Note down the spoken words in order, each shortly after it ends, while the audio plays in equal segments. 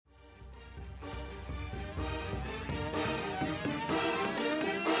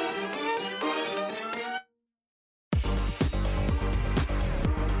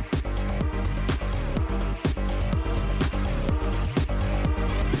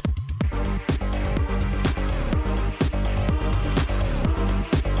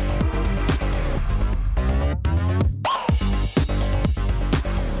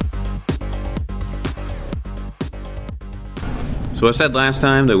So I said last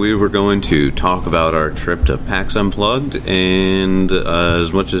time that we were going to talk about our trip to PAX Unplugged, and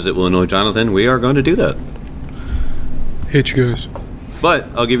as much as it will annoy Jonathan, we are going to do that. Hate you guys. But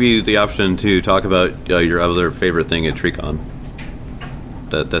I'll give you the option to talk about your other favorite thing at TreeCon.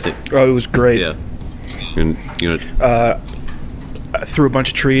 That's it. Oh, it was great. Yeah. I threw a bunch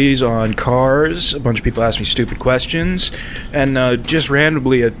of trees on cars. A bunch of people asked me stupid questions, and just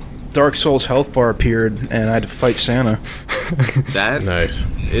randomly a Dark Souls health bar appeared, and I had to fight Santa. That nice.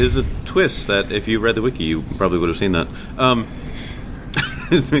 Is a twist that if you read the wiki, you probably would have seen that.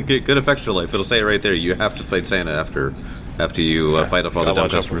 Good effects to life. It'll say it right there. You have to fight Santa after you fight off all the dumb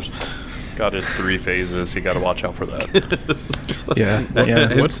customers. Got his 3 phases. You got to watch out for that. Yeah.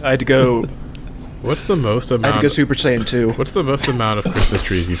 I had to go. What's the most amount? I had to go Super Saiyan 2. What's the most amount of Christmas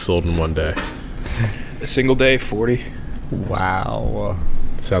trees you've sold in one day? A single day, 40. Wow.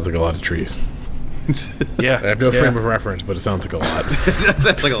 Sounds like a lot of trees. Yeah. I have no frame of reference, but it sounds like a lot. That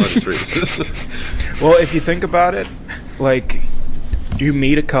sounds like a lot of trees. Well, if you think about it, like, you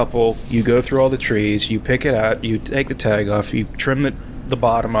meet a couple, you go through all the trees, you pick it out, you take the tag off, you trim the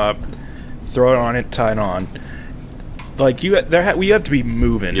bottom up, throw it on it, tie it on. Like, we have to be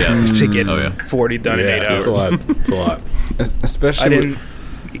moving to get 40 done in 8 hours. It's a lot. It's a lot. Especially I didn't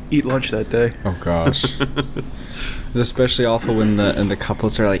eat lunch that day. Oh gosh. It's especially awful when the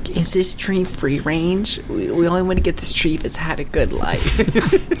couples are like, "Is this tree free range? We only want to get this tree if it's had a good life."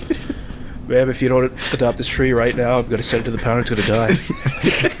 Babe, if you don't adopt this tree right now, I'm going to send it to the pound. It's going to die.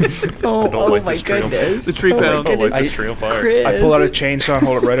 Oh my goodness. The tree pound. Don't light this tree on fire. Chris. I pull out a chainsaw and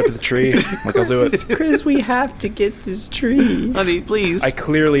hold it right up to the tree. Like, I'll do it. Chris, we have to get this tree. Honey, please. I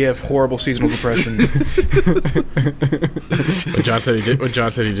clearly have horrible seasonal depression. When John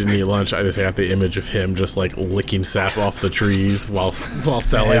said he didn't eat lunch, I just got the image of him just like licking sap off the trees while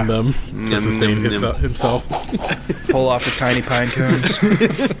selling them to sustain himself. Pull off the tiny pine cones.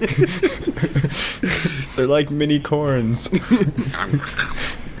 They're like mini corns.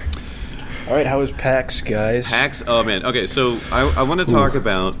 All right, how was PAX, guys? PAX. Oh man. Okay, so I want to talk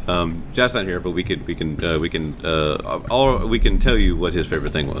about. Josh's not here, but we can tell you what his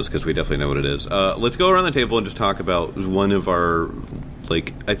favorite thing was because we definitely know what it is. Let's go around the table and just talk about one of our,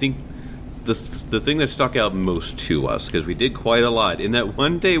 like, I think the thing that stuck out most to us because we did quite a lot in that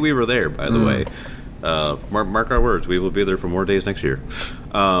one day we were there. By the way, mark our words, we will be there for more days next year.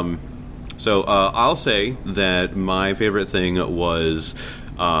 So I'll say that my favorite thing was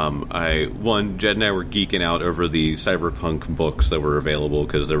Jed and I were geeking out over the Cyberpunk books that were available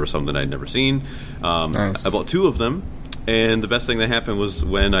because there were some that I'd never seen. Nice. I bought 2 of them, and the best thing that happened was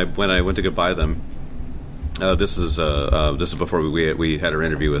when I went to go buy them. This is before we had our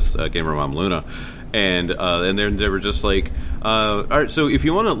interview with Gamer Mom Luna, and they were just like, all right, so if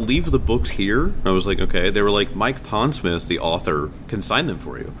you want to leave the books here, I was like, okay. They were like, Mike Pondsmith, the author, can sign them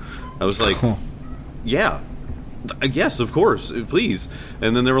for you. I was like, yeah. Yes, of course, please.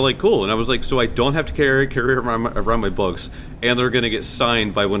 And then they were like, cool. And I was like, so I don't have to carry around my books, and they're going to get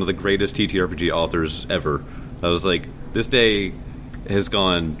signed by one of the greatest TTRPG authors ever. I was like, this day has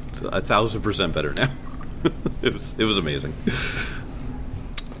gone 1,000% better now. It was amazing.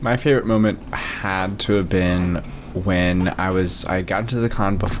 My favorite moment had to have been when I got into the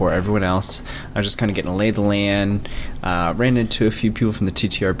con before everyone else. I was just kind of getting to lay the land, ran into a few people from the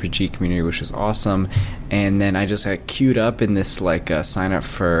TTRPG community, which was awesome, and then I just got queued up in this like sign up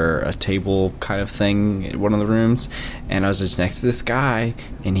for a table kind of thing in one of the rooms, and I was just next to this guy,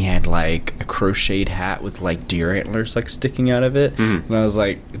 and he had like a crocheted hat with like deer antlers like sticking out of it, and I was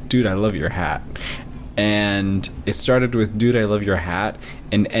like, dude, I love your hat. And it started with "Dude, I love your hat,"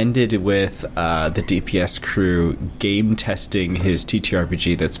 and ended with the DPS crew game testing his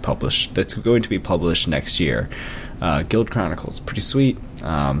TTRPG that's going to be published next year. Guild Chronicles, pretty sweet.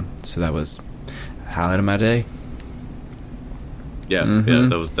 So that was the highlight of my day. Yeah,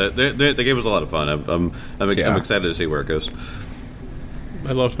 they gave us a lot of fun. I'm excited to see where it goes.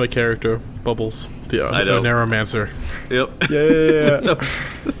 I loved my character, Bubbles, the Neuromancer. Yep. Yeah.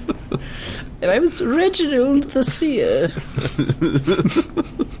 And I was Reginald the Seer.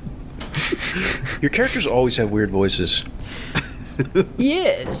 Your characters always have weird voices.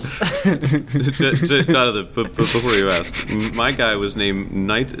 Yes. Jonathan, before you ask, my guy was named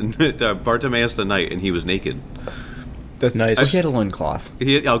Bartimaeus the Knight, and he was naked. That's nice. He had a loincloth.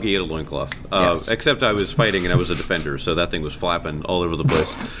 He had a loincloth. Yes. Except I was fighting and I was a defender, so that thing was flapping all over the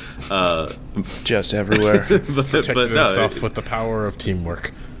place. Just everywhere. Protected himself with the power of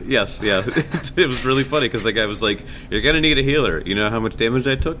teamwork. Yes, yeah. It was really funny because the guy was like, "You're going to need a healer. You know how much damage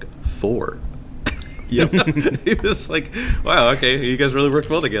I took? 4. Yep. He was like, wow, okay, you guys really worked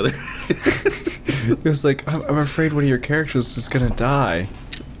well together. It was like, I'm afraid one of your characters is gonna die.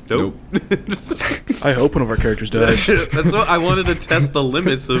 Nope. I hope one of our characters dies. That's what I wanted to test the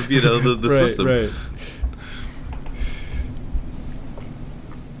limits of the system. Right.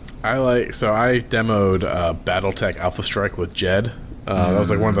 I demoed BattleTech Alpha Strike with Jed. That was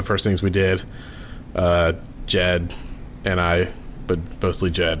like one of the first things we did. Jed and I, but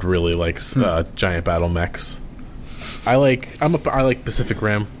mostly Jed, really likes giant battle mechs. I like Pacific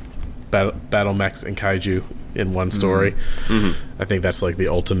Rim, battle mechs and kaiju in one story. I think that's like the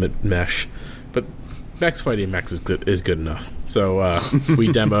ultimate mesh. But mechs fighting mechs is good enough. So we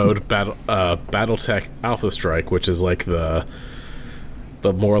demoed BattleTech Alpha Strike, which is like the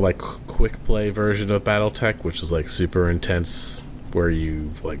more like quick play version of BattleTech, which is like super intense, where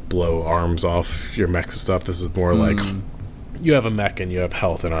you like blow arms off your mechs and stuff. This is more like you have a mech and you have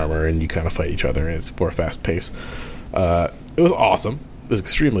health and armor, and you kind of fight each other, and it's more fast paced. It was awesome. It was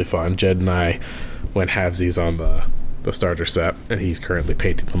extremely fun. Jed and I went halvesies on the starter set, and he's currently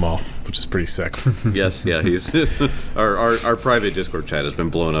painting them all, which is pretty sick. Yes, yeah, he's our private Discord chat has been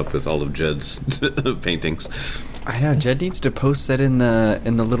blown up with all of Jed's paintings. I know Jed needs to post that in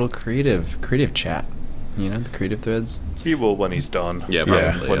the little creative chat. You know, the creative threads. He will when he's done. Yeah,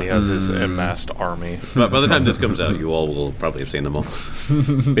 probably. When he has his amassed army. But by the time this comes out, you all will probably have seen them all.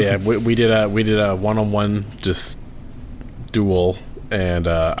 Yeah, we did a one-on-one just duel, and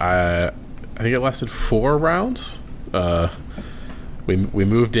I think it lasted 4 rounds. We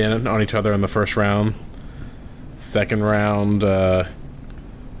moved in on each other in the first round. Second round,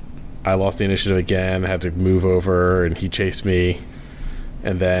 I lost the initiative again, had to move over, and he chased me.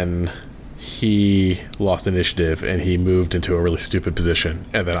 And then he lost initiative, and he moved into a really stupid position.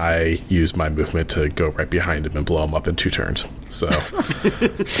 And then I used my movement to go right behind him and blow him up in 2 turns. So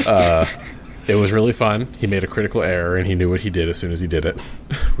it was really fun. He made a critical error, and he knew what he did as soon as he did it,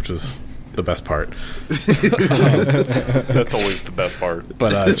 which was the best part. That's always the best part.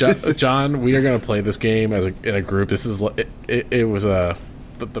 But John, we are going to play this game in a group. This is it was the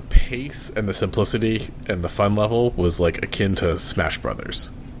pace and the simplicity and the fun level was like akin to Smash Brothers.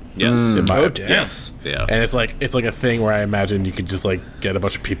 Yes. In my opinion. Yes. Yeah. And it's like a thing where I imagine you could just like get a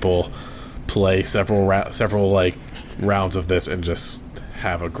bunch of people, play several like rounds of this, and just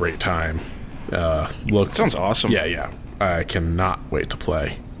have a great time. Sounds awesome. Yeah. I cannot wait to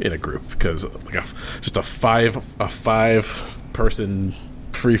play in a group, because like just a five person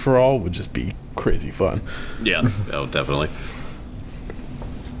free for all would just be crazy fun. Yeah. Oh, definitely.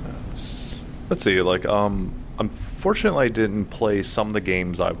 Let's see. Like, unfortunately, I didn't play some of the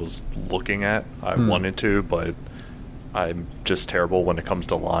games I was looking at. I wanted to, but I'm just terrible when it comes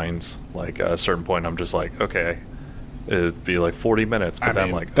to lines. Like, at a certain point, I'm just like, okay, it'd be like 40 minutes, but then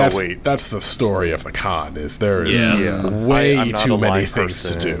I'm like, oh wait, that's the story of the con. Is there is Yeah. way too many things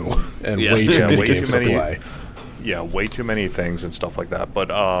to do and way too many games to play. Yeah, way too many things and stuff like that.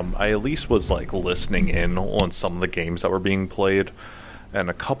 But I at least was like listening in on some of the games that were being played, and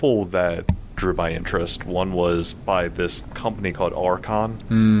a couple that drew my interest. One was by this company called Archon,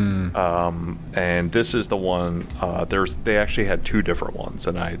 and this is the one. They actually had 2 different ones,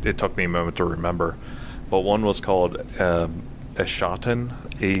 and it took me a moment to remember. But one was called Eschaton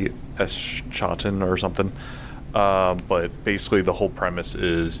or something. But basically, the whole premise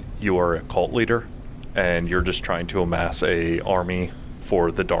is you are a cult leader, and you're just trying to amass a army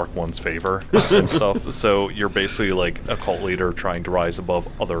for the Dark One's favor and stuff. So you're basically like a cult leader trying to rise above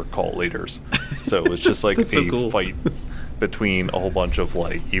other cult leaders. So it's just like a fight between a whole bunch of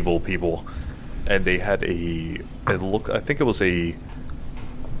like evil people. And they had I think it was a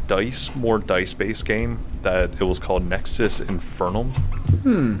more dice-based game that it was called Nexus Infernum.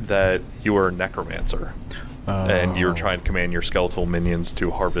 That you were a necromancer. And you're trying to command your skeletal minions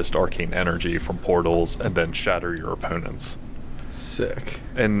to harvest arcane energy from portals and then shatter your opponents. Sick.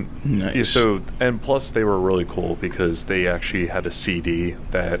 And Nice. and plus they were really cool because they actually had a CD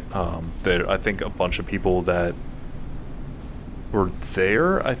that I think a bunch of people that were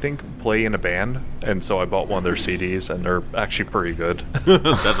there, I think, play in a band, and so I bought one of their CDs, and they're actually pretty good.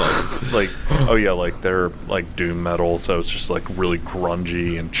 That's awesome. Like, they're like doom metal, so it's just like really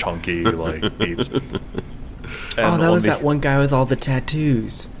grungy and chunky like beats. And that was that one guy with all the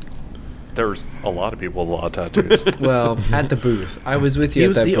tattoos. There's a lot of people with a lot of tattoos. Well, at the booth. I was with you He at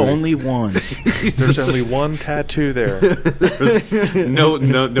was that the booth. only one. There's only one tattoo there.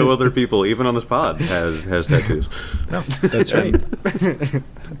 No other people, even on this pod, has tattoos. That's right.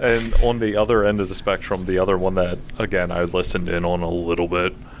 And on the other end of the spectrum, the other one that, again, I listened in on a little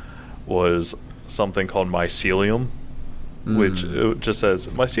bit was something called Mycelium. which it just says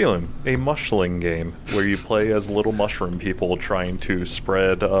Mycelium, a mushling game where you play as little mushroom people trying to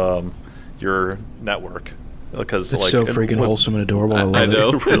spread your network. Because It's so freaking wholesome and adorable. I love I know.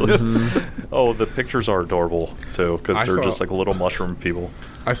 it. Really. Oh, the pictures are adorable too, because I they're saw- just like little mushroom people.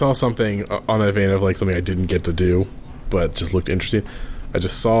 I saw something on that vein of like something I didn't get to do, but just looked interesting. I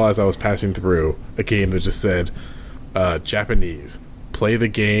just saw as I was passing through a game that just said Japanese. Play the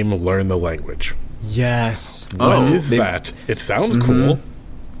game, learn the language. Yes. What is They- that? It sounds cool.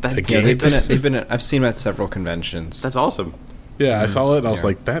 That, Again, Yeah, Game. they've been. I've seen them at several conventions. that's awesome. Yeah, I saw it and I was Yeah.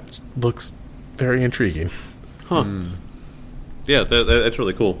 like, that looks very intriguing. Huh. Yeah, that's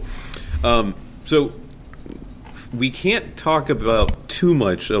really cool. So we can't talk about too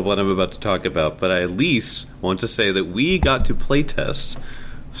much of what I'm about to talk about, but I at least want to say that we got to playtest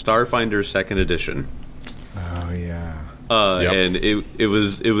Starfinder Second Edition. Oh yeah. Yep. And it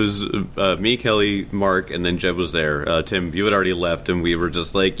was me, Kelly, Mark, and then Jeb was there. Tim, you had already left, and we were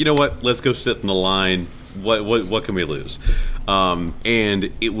just like, you know what? Let's go sit in the line. What can we lose?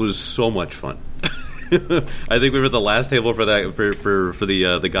 And it was so much fun. I think we were the last table for that for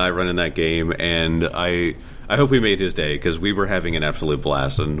the guy running that game, and I hope we made his day because we were having an absolute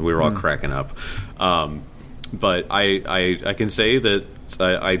blast and we were all cracking up. But I can say that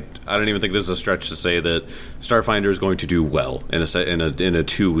I don't even think this is a stretch to say that Starfinder is going to do well in a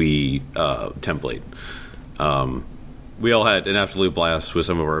 2E template. We all had an absolute blast with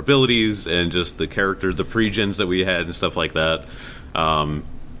some of our abilities and just the character, the pre-gens that we had and stuff like that.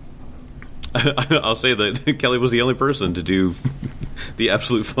 I'll say that Kelly was the only person to do the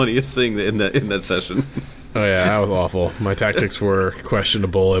absolute funniest thing in that session. Oh yeah, that was awful. My tactics were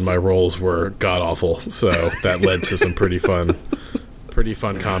questionable and my rolls were god awful. So that led to some pretty fun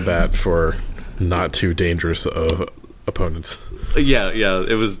combat for not too dangerous of opponents. Yeah,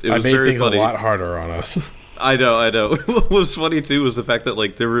 it was I made very things funny. a lot harder on us. I know. What was funny too was the fact that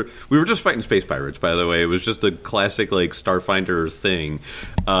like we were just fighting space pirates. By the way, it was just a classic like Starfinder thing,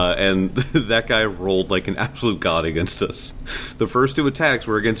 and that guy rolled like an absolute god against us. The first two attacks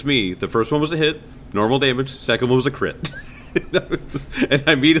were against me. The first one was a hit, normal damage. Second one was a crit, and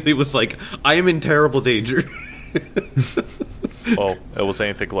I immediately was like, I am in terrible danger. Well, it was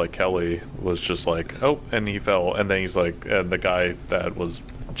anything like Kelly was just like, oh, and he fell, and then he's like, and the guy that was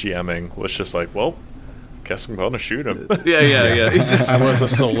GMing was just like, well, guess I'm going to shoot him. Yeah. He's just- I was a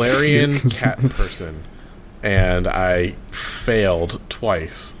Solarian cat person, and I failed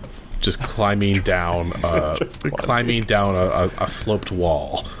twice, just climbing down a sloped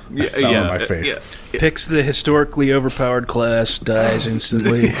wall. I fell on my face. Picks the historically overpowered class, dies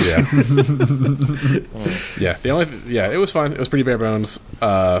instantly. Yeah. It was fun. It was pretty bare bones,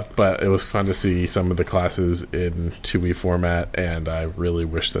 but it was fun to see some of the classes in 2E format, and I really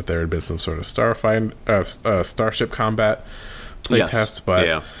wish that there had been some sort of starship combat playtest,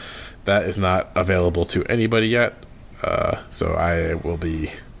 but that is not available to anybody yet, so I will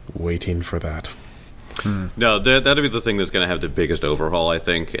be waiting for that. No, that'll be the thing that's going to have the biggest overhaul, I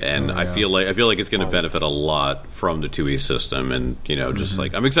think, and I feel like it's going to benefit a lot from the 2E system, and just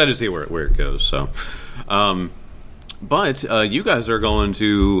like I'm excited to see where it goes. So, but you guys are going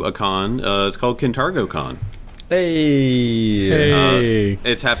to a con. It's called Kintargo Con. Hey,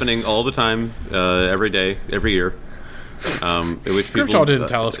 It's happening all the time, every day, every year. Which people Grimshaw didn't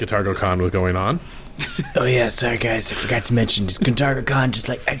tell us GuitargoCon was going on. Oh yeah, sorry guys, I forgot to mention. Just KintargoCon, just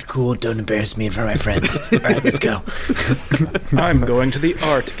like act cool, don't embarrass me in front of my friends. Alright, let's go. I'm going to the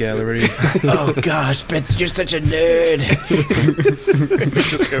art gallery. Oh gosh, Spencer, you're such a nerd.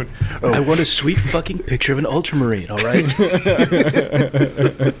 Just go, I want a sweet fucking picture of an ultramarine, alright?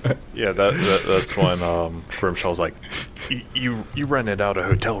 yeah, that's when Grimshaw's like, you rented out a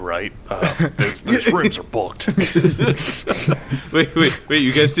hotel, right? Those rooms are booked. Wait!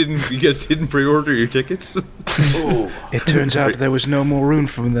 You guys didn't pre-order your tickets? It turns out there was no more room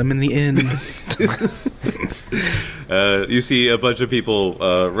for them in the inn. You see a bunch of people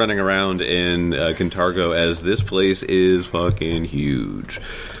running around in Kintargo as this place is fucking huge.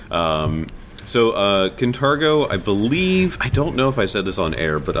 So Kintargo, I believe, I don't know if I said this on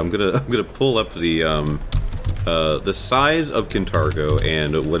air, but I'm gonna pull up the size of Kintargo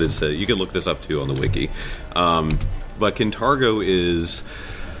and what it says. You can look this up too on the wiki. But Kintargo is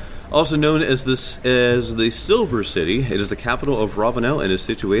also known as the Silver City. It is the capital of Ravenel and is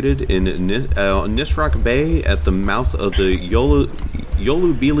situated in Nisroch Bay at the mouth of the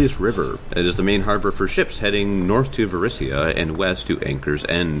Yolubilius River. It is the main harbor for ships heading north to Varissia and west to Anchor's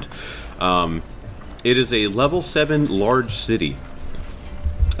End. It is a level 7 large city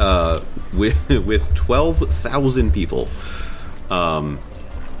with 12,000 people.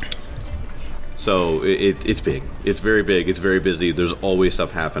 So it's big. It's very big. It's very busy. There's always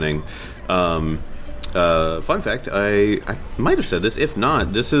stuff happening. Fun fact: I might have said this. If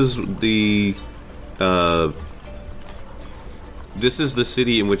not, this is the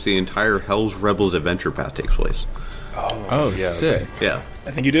city in which the entire Hell's Rebels adventure path takes place. Oh, yeah, sick. Yeah.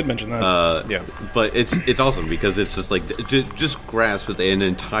 I think you did mention that. Yeah. But it's awesome because it's just like just grasp that an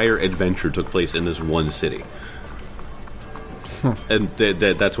entire adventure took place in this one city, and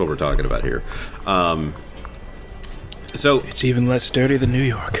that's what we're talking about here. So It's even less dirty than New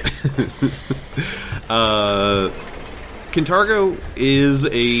York. Kintargo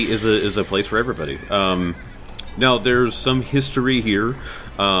is a place for everybody. Now there's some history here.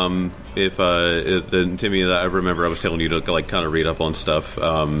 If Timmy, I remember I was telling you to like kind of read up on stuff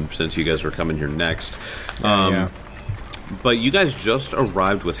since you guys were coming here next. Yeah. But you guys just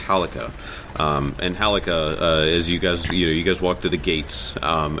arrived with Halika, and Halika, as you guys walk through the gates,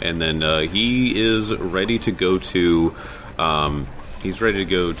 and then he is ready to go to.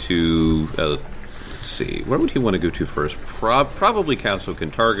 Let's see, where would he want to go to first? Probably Castle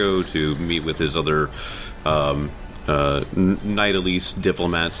Kintargo to meet with his other Night Elise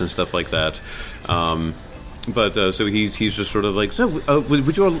diplomats and stuff like that. But so he's just sort of like, so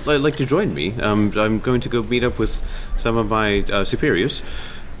would you all like to join me? I'm going to go meet up with some of my superiors.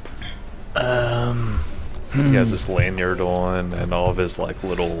 He has this lanyard on and all of his like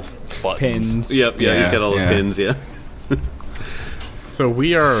little buttons. Pins. Yep, yeah, he's got all his pins, yeah. So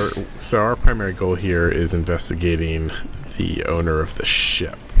our primary goal here is investigating the owner of the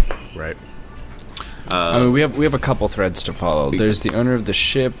ship, right? I mean, we have a couple threads to follow. There's the owner of the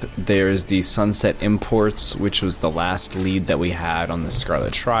ship. There's the Sunset Imports, which was the last lead that we had on the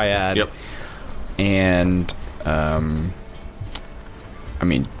Scarlet Triad. Yep. And I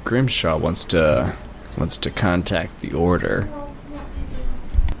mean, Grimshaw wants to contact the Order,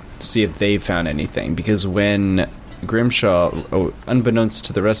 see if they found anything. Because when Grimshaw, unbeknownst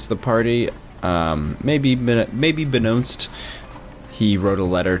to the rest of the party, maybe beknownst, he wrote a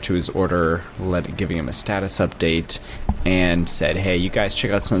letter to his Order, giving him a status update, and said, hey, you guys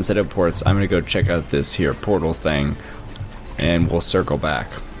check out Sunset Imports. I'm going to go check out this here portal thing, and we'll circle back.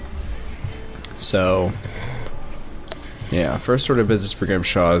 So, yeah, first order of business for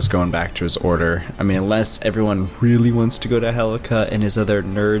Grimshaw is going back to his Order. I mean, unless everyone really wants to go to Helica and his other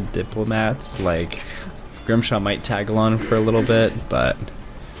nerd diplomats, like, Grimshaw might tag along for a little bit, but...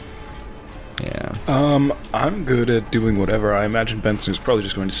 yeah. I'm good at doing whatever. I imagine Benson is probably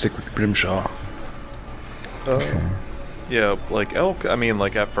just going to stick with Grimshaw. Yeah, like Elk, I mean,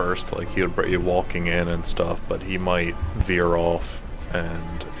 like at first, like he would bring you walking in and stuff, but he might veer off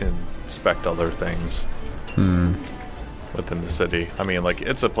and inspect other things within the city. I mean, like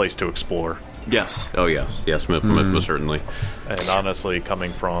it's a place to explore. Yes. Oh, yes. Yes, most certainly. And honestly,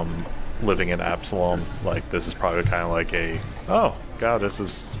 coming from living in Absalom, like this is probably kind of like oh god, this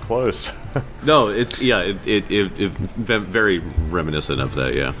is close. No, it's it very reminiscent of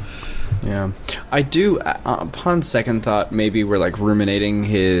that. Yeah. Yeah, I do. Upon second thought, maybe we're like ruminating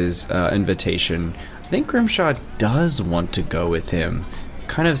his invitation. I think Grimshaw does want to go with him,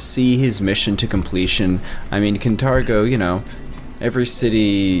 kind of see his mission to completion. I mean, Kintargo, every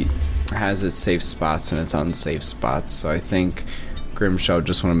city has its safe spots and its unsafe spots. So I think Grimshaw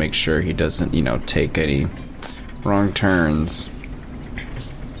just want to make sure he doesn't, take any wrong turns.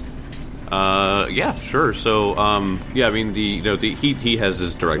 Yeah, sure. So, yeah, I mean, he has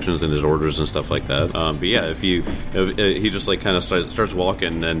his directions and his orders and stuff like that. But yeah, if he just like kind of starts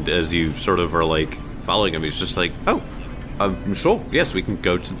walking, and as you sort of are like following him, he's just like, oh, sure, yes, we can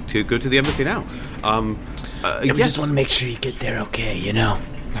go to the embassy now. We yes. just want to make sure you get there okay,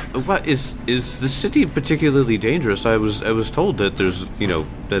 What is the city particularly dangerous? I was told that there's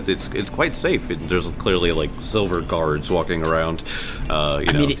that it's quite safe. There's clearly like silver guards walking around.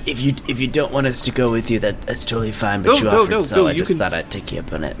 I mean, if you don't want us to go with you, that's totally fine. But you offered, so I just thought I'd take you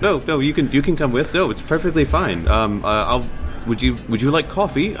up on it. No, you can come with. No, it's perfectly fine. Would you like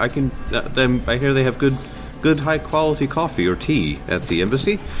coffee? I can. I hear they have good high quality coffee or tea at the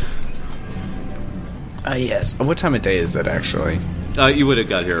embassy. Yes. What time of day is it actually? You would have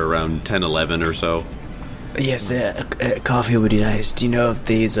got here around 10, 11 or so. Yes, coffee would be nice. Do you know if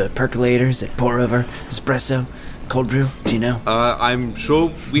these percolators at pour over, espresso, cold brew? Do you know? I'm sure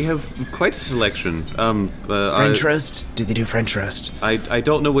we have quite a selection. French roast? Do they do French roast? I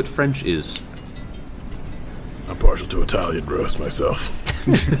don't know what French is. I'm partial to Italian roast myself.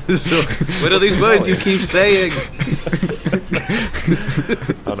 So, what are these words you keep saying?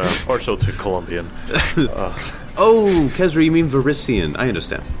 Oh no, partial to Colombian. Oh, Kezra, you mean Varisian. I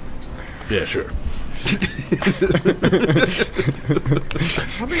understand. Yeah, sure.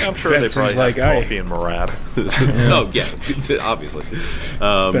 I mean, I'm sure they Benson's probably like, have coffee and Murad. Oh yeah, obviously.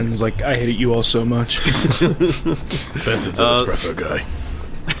 Ben's like, I hate you all so much. Benson's an espresso guy.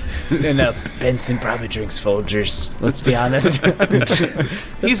 No, Benson probably drinks Folgers. Let's be honest.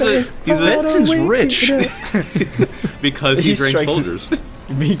 He's a Benson's rich. because he He drinks strikes it. Folgers.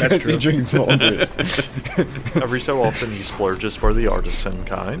 Because he true. drinks Folgers. Every so often, he splurges for the artisan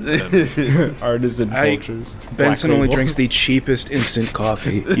kind. And Artisan I- Folgers. Benson only Label. drinks the cheapest instant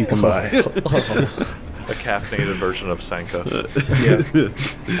coffee you can buy. a caffeinated version of Sanka. Yeah.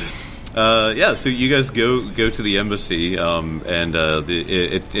 Yeah, so you guys go to the embassy, and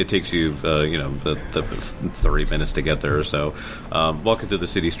it takes you the 30 minutes to get there or so, walking through the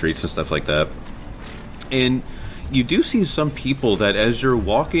city streets and stuff like that. And you do see some people that, as you're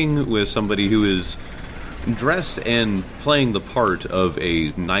walking with somebody who is dressed and playing the part of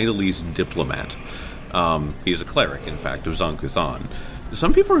a Nidalese diplomat, he's a cleric, in fact, of Zon-Kuthon.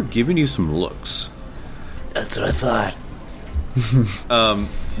 Some people are giving you some looks. That's what I thought.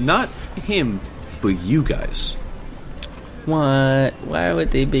 Not him, but you guys. What? Why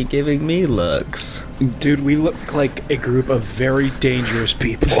would they be giving me looks? Dude, we look like a group of very dangerous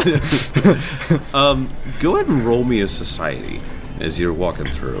people. Go ahead and roll me a society as you're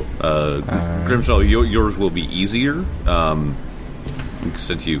walking through. Grimshaw, yours will be easier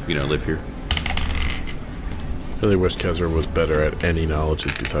since you live here. I really wish Kezra was better at any knowledge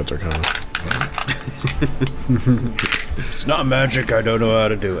besides Arcana. It's not magic, I don't know how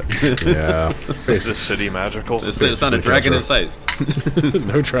to do it. Yeah. Is this city magical? It's not a dragon in sight.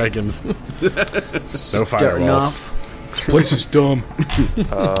 No dragons. No Starting firewalls. off, This place is dumb.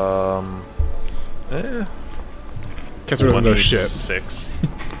 Kezra doesn't know shit.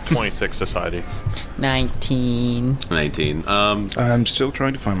 26 society. 19. 19. I'm still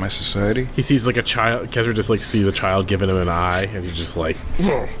trying to find my society. He sees like a child. Kezra just like sees a child giving him an eye, and he just like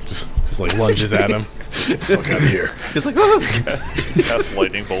just like lunges at him. Fuck out of here! It's like, Cast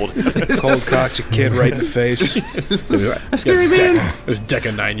lightning bolt. Cold cocks a kid right in the face. Scary man. This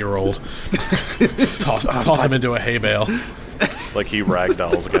Deca 9-year-old. Toss him into a hay bale. Like he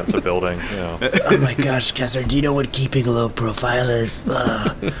ragdolls against a building. oh my gosh, Kessler, do you know what keeping a low profile is?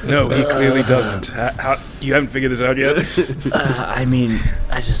 No, he clearly doesn't. How, you haven't figured this out yet? I mean,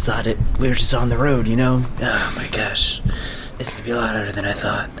 I just thought we were just on the road, you know? Oh my gosh. This could be a lot harder than I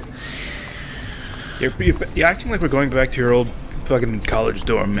thought. You're acting like we're going back to your old fucking college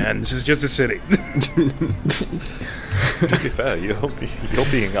dorm, man. This is just a city. To be fair, you're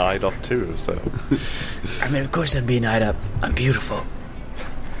being eyed up too, so. I mean, of course I'm being eyed up. I'm beautiful.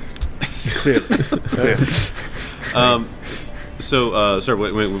 Clear. so, sir,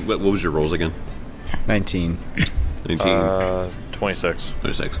 what was your rolls again? 19. 19. 26.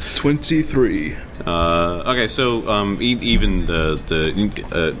 26. 23. Okay, so even the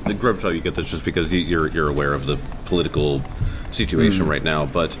Grubshaw, you get this just because you're aware of the political situation right now,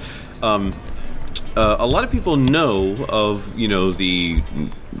 but a lot of people know of the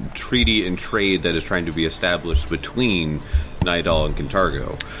treaty and trade that is trying to be established between Nidal and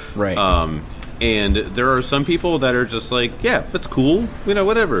Kintargo. Right. And there are some people that are just like, yeah, that's cool,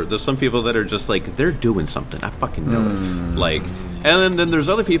 whatever. There's some people that are just like, they're doing something. I fucking know it. Like, and then there's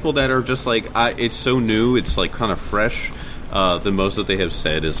other people that are just like, it's so new, it's like kind of fresh. The most that they have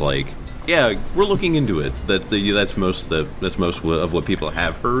said is like, yeah, we're looking into it. That's most of what people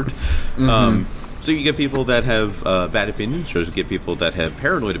have heard. So you get people that have bad opinions, or you get people that have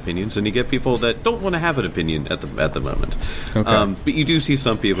paranoid opinions, and you get people that don't want to have an opinion at the moment. Okay. But you do see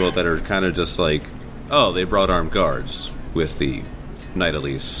some people that are kind of just like, oh, they brought armed guards with the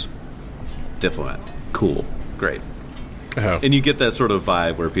Nidalese diplomat. Cool, great. Oh. And you get that sort of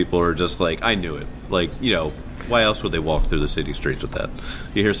vibe where people are just like, I knew it. Like, why else would they walk through the city streets with that?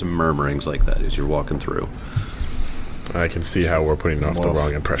 You hear some murmurings like that as you're walking through. I can see how we're putting off the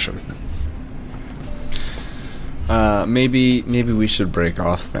wrong impression. Maybe we should break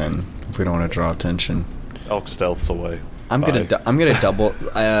off then if we don't want to draw attention. Elk stealths away. I'm gonna double.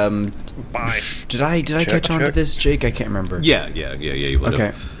 Bye. Did I catch on to check. this, Jake? I can't remember. Yeah, you would Okay.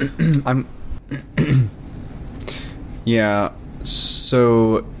 have. I'm. Yeah.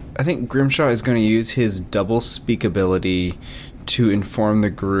 So I think Grimshaw is going to use his double speak ability to inform the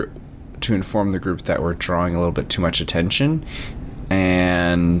group that we're drawing a little bit too much attention,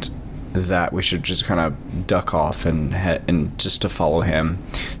 and that we should just kind of duck off and just to follow him.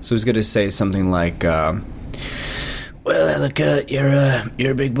 So he's going to say something like, Well, Elika,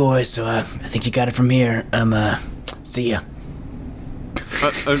 you're a big boy, so I think you got it from here. See ya.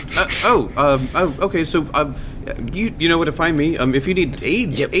 Okay. So, you know where to find me. If you need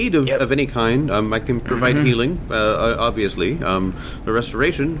aid of any kind, I can provide healing. Obviously, the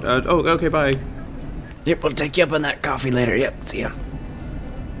restoration. Okay, bye. Yep, we'll take you up on that coffee later. Yep, see ya.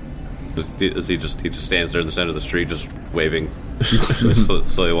 He just stands there in the center of the street, just waving,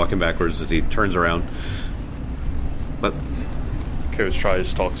 slowly walking backwards as he turns around. But Coach tries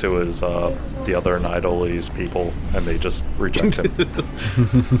to talk to his the other Nidolee's people, and they just reject him.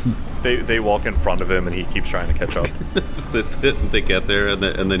 They walk in front of him, and he keeps trying to catch up. they get there, and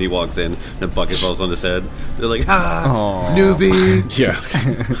then he walks in, and a bucket falls on his head. They're like, newbie!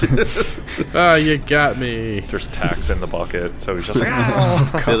 Yeah. You got me. There's tacks in the bucket, so he's just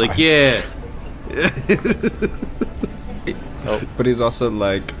like, They're like, yeah! But he's also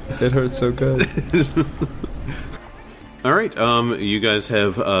like, it hurts so good. All right, you guys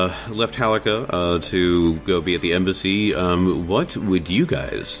have left Halika to go be at the embassy. What would you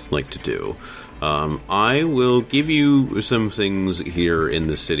guys like to do? I will give you some things here in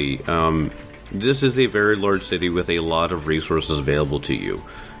the city. This is a very large city with a lot of resources available to you.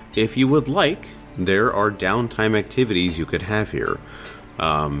 If you would like, there are downtime activities you could have here.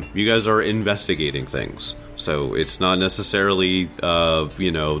 You guys are investigating things, so it's not necessarily,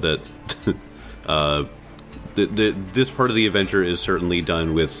 that... this part of the adventure is certainly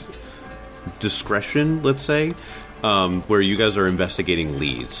done with discretion, let's say, where you guys are investigating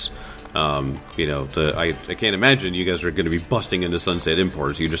leads. I can't imagine you guys are going to be busting into Sunset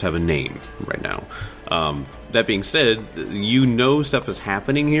Imports. You just have a name right now. That being said, you know stuff is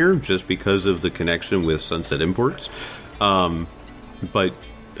happening here just because of the connection with Sunset Imports. But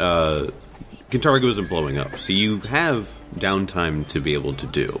Kintargo isn't blowing up, so you have downtime to be able to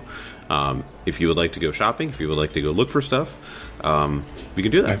do. If you would like to go shopping, if you would like to go look for stuff, we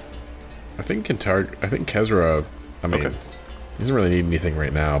can do that. I think Kezra, he doesn't really need anything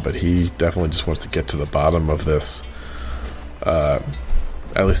right now, but he definitely just wants to get to the bottom of this. At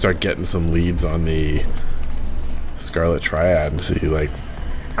least start getting some leads on the Scarlet Triad and see,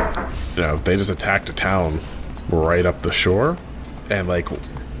 they just attacked a town right up the shore, and,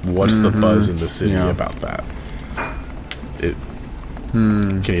 what's the buzz in the city about that?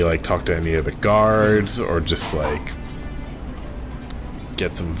 Can you talk to any of the guards, or just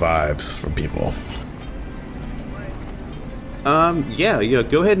get some vibes from people? Yeah.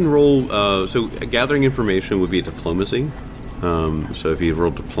 Go ahead and roll. So gathering information would be a diplomacy. So if you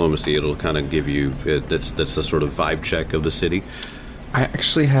roll diplomacy, it'll kind of give you that's the sort of vibe check of the city. I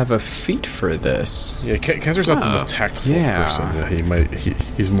actually have a feat for this. Yeah, Kezra's not the most tactful person. Yeah,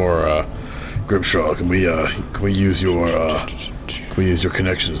 he's more Grimshaw. Can we use your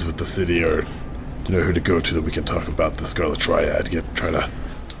connections with the city, or you know who to go to that we can talk about the Scarlet Triad? Try to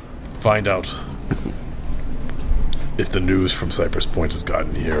find out if the news from Cypress Point has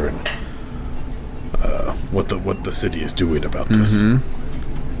gotten here, and what the city is doing about this.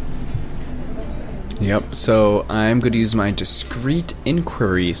 Yep, so I'm going to use my discreet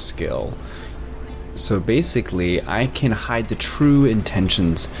inquiry skill. So basically, I can hide the true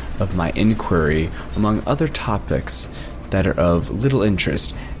intentions of my inquiry among other topics that are of little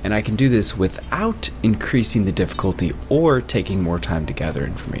interest, and I can do this without increasing the difficulty or taking more time to gather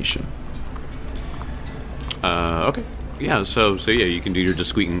information. Okay. Yeah, so you can do your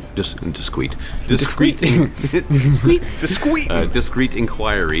discreet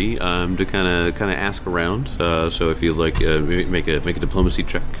inquiry to kind of ask around. So if you like, make a diplomacy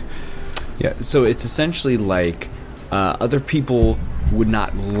check. Yeah, so it's essentially other people would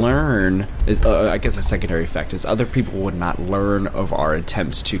not learn. I guess a secondary effect is other people would not learn of our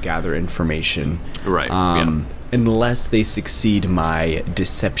attempts to gather information, right? Unless they succeed my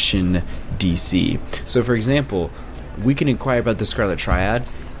deception DC. So, for example, we can inquire about the Scarlet Triad,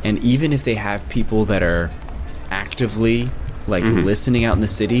 and even if they have people that are actively listening out in the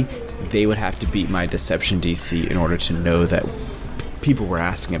city, they would have to beat my deception DC in order to know that people were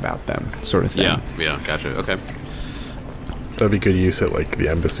asking about them, sort of thing. Yeah, gotcha. Okay. That'd be good use at the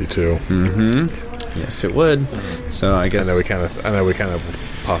embassy too. Yes, it would. So I guess I know we kind of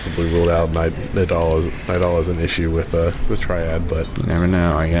possibly ruled out Nidal as an issue with Triad, but you never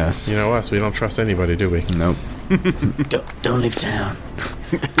know. I guess you know us. We don't trust anybody, do we? Nope. Don't leave town.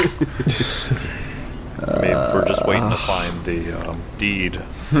 We're just waiting to find the deed in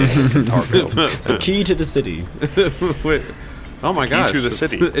Kintargo. The key to the city. Wait. Oh my gosh! To the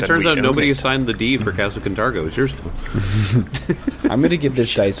city. It turns out nobody has signed the deed for Castle Kintargo. It's yours now. I'm gonna give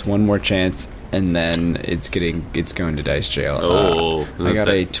this dice one more chance, and then it's going to dice jail. I got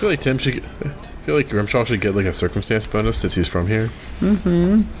a. I feel like Tim should. I feel like Grimshaw should get a circumstance bonus since he's from here.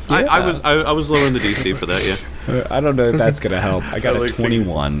 Yeah. I was lowering the DC for that. Yeah. I don't know if that's gonna help. I got a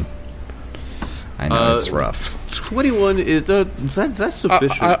 21. I know it's rough. 21 is that's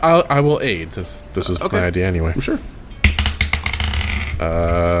sufficient. I will aid since this was Okay. my idea anyway. Sure.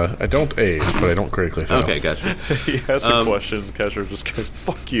 I don't aid, but I don't critically fail. Okay, gotcha. He has some questions. Kesher just goes,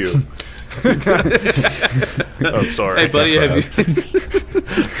 "Fuck you." Oh, sorry. Hey, buddy, have you?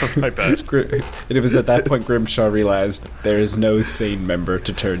 My bad. And it was at that point Grimshaw realized there is no sane member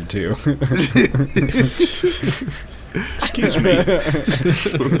to turn to. Excuse me. Ben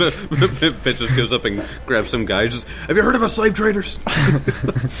just goes up and grabs some guy. Just, have you heard of us slave traders?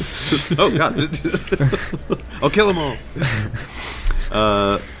 Oh God! I'll kill them all.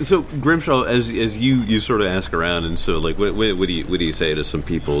 So Grimshaw, as you sort of ask around, and so like, what do you say to some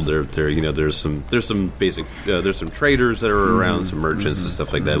people? There there's some basic there's some traders that are around, some merchants and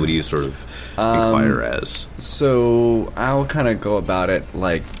stuff like that. What do you sort of inquire as? So I'll kind of go about it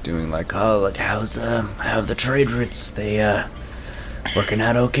like doing like, Oh, look, how have the trade routes? They working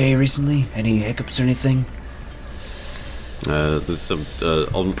out okay recently? Any hiccups or anything? There's some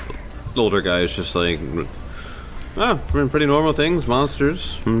older guys just like, pretty normal things,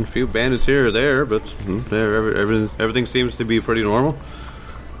 monsters, a few bandits here or there, but everything seems to be pretty normal.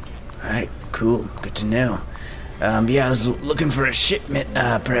 All right, cool. Good to know. Yeah, I was looking for a shipment.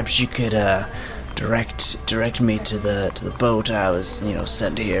 Perhaps you could direct me to the boat. I was,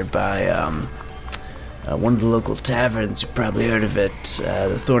 sent here by one of the local taverns. You probably heard of it,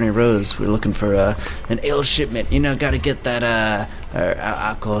 the Thorny Rose. We're looking for an ale shipment. Got to get that or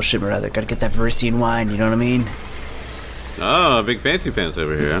alcohol shipment rather. Got to get that Verisian wine. You know what I mean? Oh, big fancy pants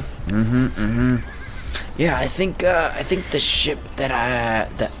over here. Yeah, I think the ship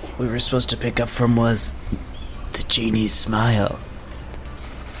that we were supposed to pick up from was the Genie's Smile.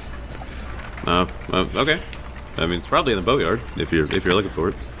 Okay. I mean, it's probably in the boatyard if you're looking for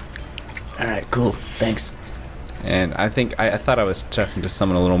it. All right, cool. Thanks. and I think I thought I was talking to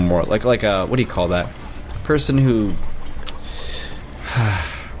someone a little more like a what do you call that person who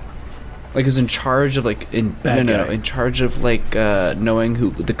like is in charge of like in charge of like knowing who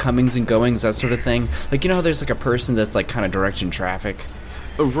the comings and goings, that sort of thing. Like, you know how there's like a person that's like kind of directing traffic.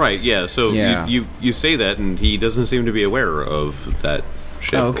 Oh, right, yeah. So Yeah. You say that, and he doesn't seem to be aware of that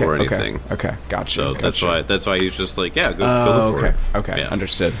ship or anything. Okay, gotcha. So gotcha. that's why he's just like, yeah, go look for it. Okay, Yeah.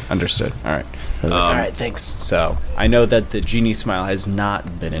 Understood. All right. All right, thanks. So I know that the Genie Smile has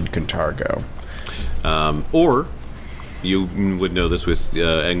not been in Cantargo. Or you would know this with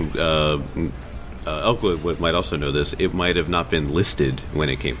Elkwood might also know this. It might have not been listed when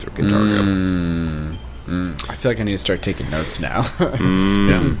it came through Cantargo. I feel like I need to start taking notes now.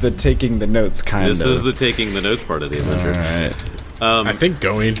 This is the taking the notes kind This of. is the taking the notes part of the adventure. All right. I think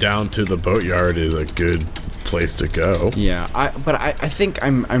going down to the boatyard is a good place to go. Yeah, I think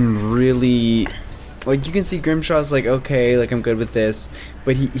I'm really like, you can see Grimshaw's like, okay, like I'm good with this,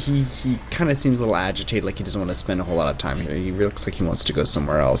 but he kind of seems a little agitated, like he doesn't want to spend a whole lot of time here. He looks like he wants to go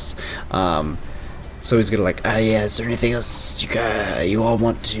somewhere else. So he's gonna like, Yeah, is there anything else you all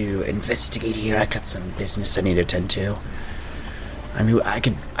want to investigate here? I got some business I need to attend to. I mean, I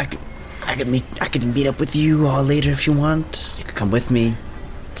could meet up with you all later if you want. You could come with me.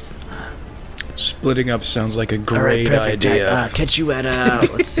 Splitting up sounds like a All right, great perfect. idea. Catch you at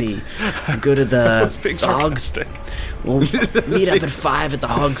let's see. Go to the Hogs. We'll meet up at 5 at the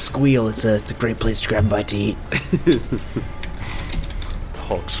Hog Squeal. It's a great place to grab a bite to eat.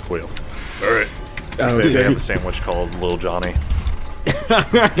 Hog squeal. All right. Oh, They okay. have a sandwich called Little Johnny.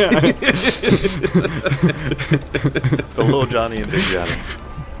 The Little Johnny and Big Johnny.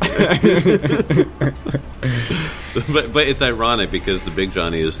 But it's ironic because the Big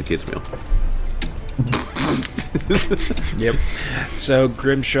Johnny is the kids' meal. Yep. So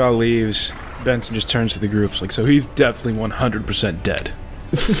Grimshaw leaves. Benson just turns to the groups like, so he's definitely 100% dead.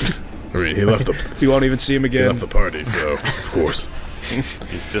 I mean, he left the You won't even see him again. party, so of course.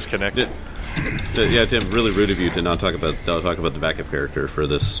 He's disconnected. Yeah, Tim, really rude of you to not talk about the backup character for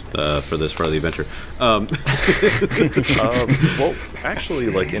this part of the adventure. Well,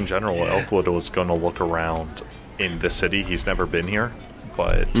 actually, like in general, Elkwood was going to look around in the city. He's never been here,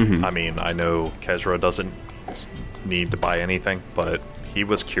 but I mean, I know Kezra doesn't need to buy anything, but he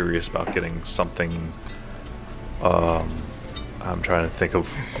was curious about getting something. I'm trying to think of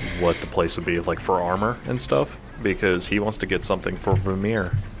what the place would be like for armor and stuff, because he wants to get something for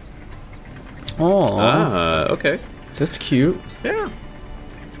Vermeer. oh, Okay. that's cute. Yeah.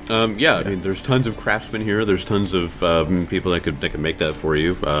 Yeah, I mean, there's tons of craftsmen here. There's tons of people that could make that for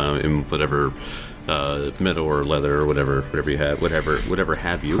you in whatever metal or leather or whatever you have, whatever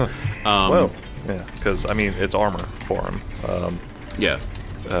have you. Well, yeah, because I mean, it's armor for him. Yeah.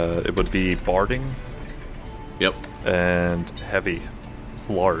 It would be barding Yep. and heavy,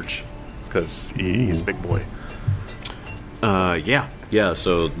 large, because he's a big boy. Yeah.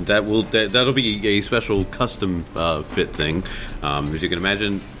 So that'll be a special custom fit thing, as you can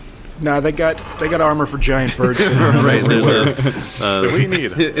imagine. Nah, they got armor for giant birds. Right, there's Do we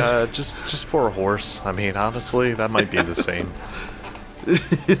need just for a horse? I mean, honestly, that might be the same.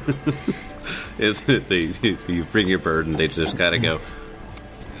 You bring your bird and they just kind of go,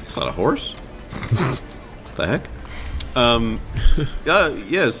 "It's not a horse." The heck?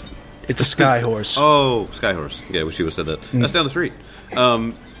 Yes. It's a sky horse. Oh, sky horse. Yeah, we should have said that. That's down the street.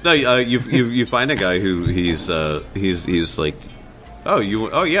 No, you find a guy who he's like,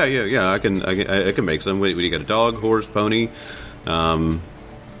 yeah. I can make some. What do you got? A dog, horse, pony.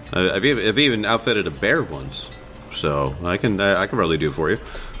 I've even outfitted a bear once, so I can probably do it for you.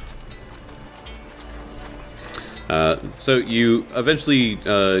 So you eventually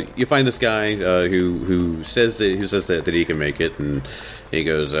you find this guy who says that he can make it, and he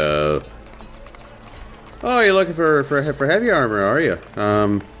goes, "Oh, you're looking for heavy armor, are you?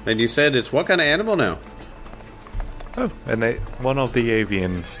 And you said it's what kind of animal now?" Oh, one of the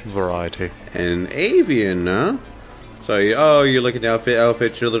avian variety. An avian, huh? So you're looking to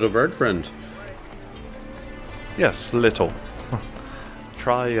outfit your little bird friend. Yes, little.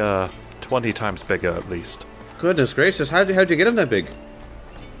 Try 20 times bigger at least. Goodness gracious, how'd you get him that big?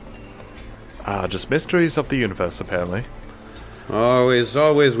 Just mysteries of the universe, apparently. Always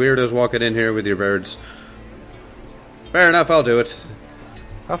weirdos walking in here with your birds. Fair enough, I'll do it.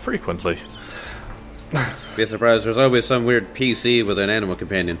 How frequently? Be surprised, there's always some weird PC with an animal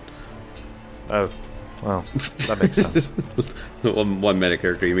companion. Oh, well, that makes sense. one meta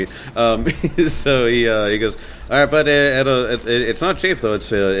character, you mean? So he goes, all right, but it's not cheap though.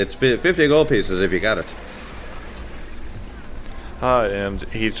 It's 50 gold pieces if you got it. And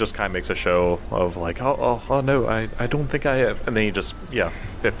he just kind of makes a show of like, oh no, I don't think I have. And then he just,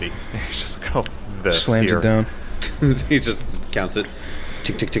 50. He's just go this Slams here. it down. He just counts it.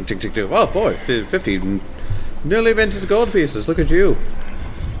 Tick, tick, tick, tick, tick, tick. Oh boy, 50. Nearly vintage gold pieces. Look at you.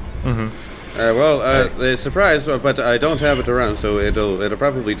 Mm-hmm. Surprise, but I don't have it around, so it'll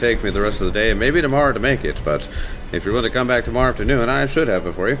probably take me the rest of the day and maybe tomorrow to make it. But if you're willing to come back tomorrow afternoon, I should have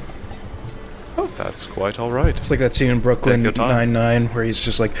it for you. Oh, that's quite all right. It's like that scene in Brooklyn Take your time. Nine-Nine where he's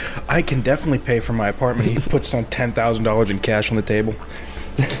just like, I can definitely pay for my apartment. He puts down $10,000 in cash on the table.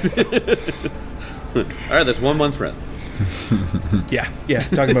 All right, that's 1 month's rent. Yeah.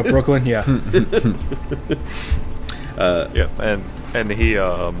 Talking about Brooklyn, yeah. And he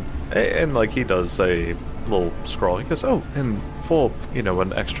and like he does a little scroll. He goes, oh, and for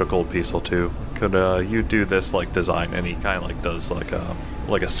an extra gold piece or two, could you do this like design? And he kind of like does like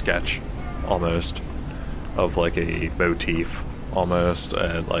a sketch almost of like a motif almost,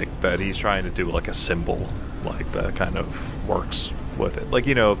 and like that he's trying to do like a symbol like that kind of works with it. Like,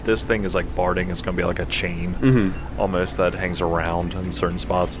 if this thing is like barding, it's going to be like a chain almost that hangs around in certain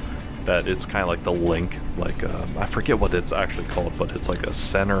spots. That it's kind of like the link, like I forget what it's actually called, but it's like a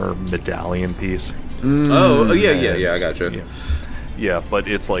center medallion piece. Yeah, I gotcha. Yeah, but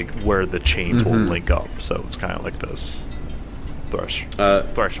it's like where the chains will link up, so it's kind of like this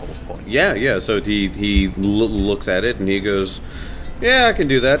threshold point. Yeah. So he looks at it and he goes, "Yeah, I can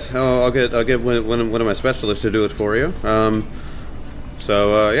do that. I'll get one of my specialists to do it for you."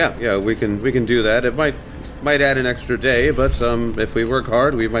 We can do that. It might add an extra day, but if we work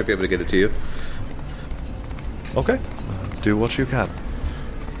hard, we might be able to get it to you. Okay, do what you can.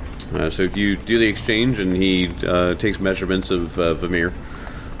 So you do the exchange, and he takes measurements of Vamir.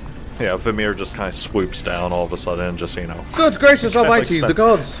 Yeah, Vamir just kind of swoops down all of a sudden, and just Good gracious almighty, the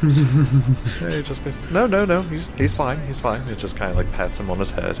gods! He just goes, no, he's fine. It just kind of like pats him on his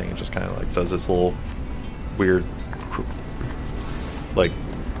head, and he just kind of like does this little weird,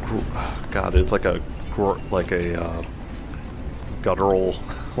 God, it's like a guttural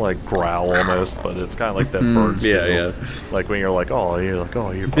like growl almost, but it's kind of like that bird still. Yeah. Like when you're like, you're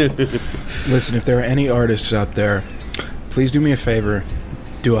fine. Listen, if there are any artists out there, please do me a favor.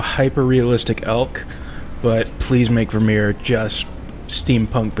 Do a hyper-realistic elk, but please make Vermeer just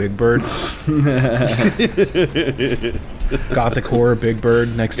steampunk Big Bird. Gothic horror Big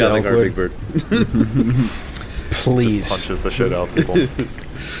Bird next to Gothic horror Elkwood. Big Bird. Please. Just punches the shit out of people.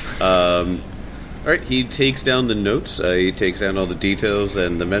 All right, he takes down the notes. He takes down all the details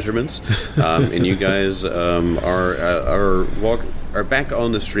and the measurements, and you guys are back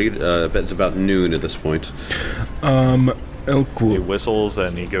on the street. It's about noon at this point. He whistles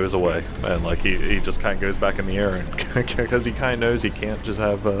and he goes away, and like he just kind of goes back in the air, and because he kind of knows he can't just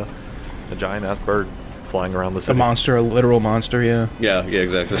have a giant ass bird flying around the A city. monster, a literal monster, yeah. Yeah,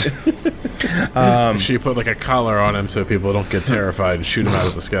 exactly. Make sure you put like a collar on him so people don't get terrified and shoot him out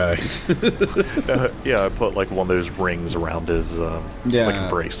of the sky. Yeah, I put like one of those rings around his, like a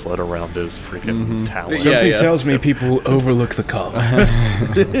bracelet around his freaking talon. Yeah, Something yeah. tells me people overlook the collar.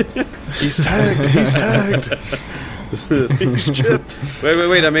 He's tagged. He's tagged. He's chipped.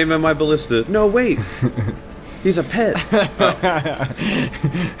 Wait! I made my ballista. No, wait. He's a pet.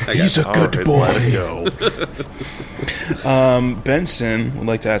 He's a All good right, boy. let it go. Benson would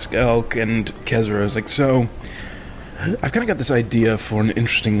like to ask Elk and Kezra is like, so I've kind of got this idea for an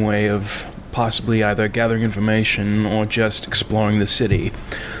interesting way of possibly either gathering information or just exploring the city.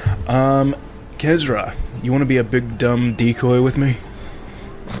 Kezra, you want to be a big dumb decoy with me?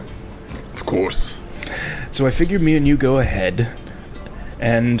 Of course. So I figured me and you go ahead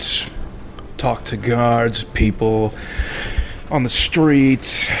and talk to guards, people on the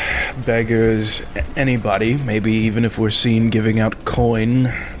street, beggars, anybody, maybe even if we're seen giving out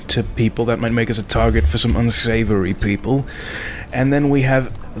coin to people that might make us a target for some unsavory people. And then we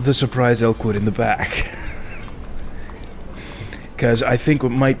have the surprise Elkwood in the back. Because I think it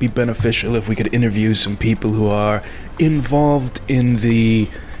might be beneficial if we could interview some people who are involved in the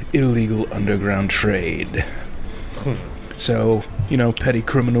illegal underground trade. So, you know, petty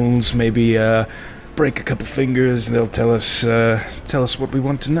criminals, maybe break a couple fingers and they'll tell us what we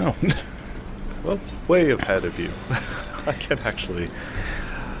want to know. Well, way ahead of you. I can actually,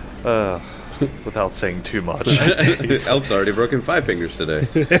 without saying too much. Elk's already broken 5 fingers today.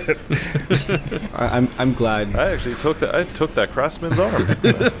 I'm glad. I actually took that craftsman's arm.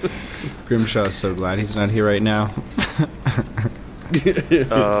 Grimshaw is so glad he's not here right now.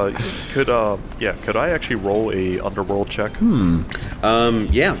 Could I actually roll a underworld check?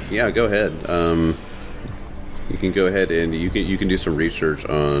 Yeah, go ahead. You can go ahead and you can do some research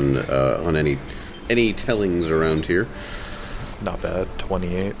on any tellings around here. Not bad.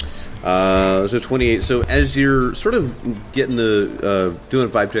 28. So 28. So as you're sort of getting the doing a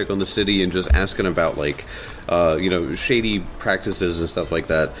vibe check on the city and just asking about like shady practices and stuff like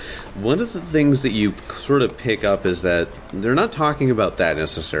that, one of the things that you sort of pick up is that they're not talking about that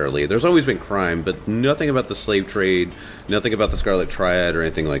necessarily. There's always been crime, but nothing about the slave trade, nothing about the Scarlet Triad or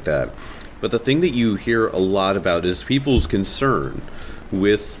anything like that. But the thing that you hear a lot about is people's concern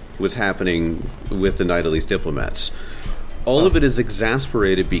with what's happening with the Night Elise diplomats. All of it is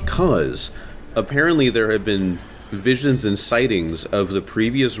exasperated because apparently there have been visions and sightings of the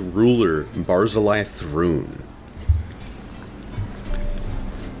previous ruler, Barzillai Thrune.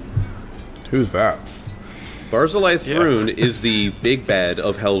 Who's that? Barzillai Thrune is the big bad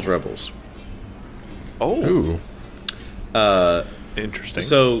of Hell's Rebels. Oh, Ooh. interesting.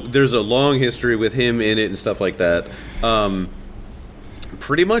 So there's a long history with him in it and stuff like that.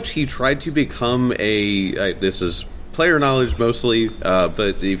 Pretty much he tried to become this is player knowledge mostly,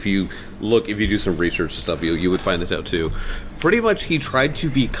 but if you do some research and stuff, you would find this out too. Pretty much he tried to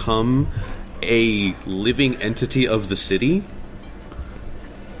become a living entity of the city.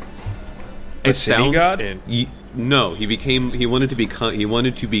 A city god? No, he wanted to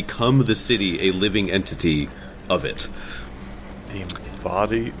become the city, a living entity of it. The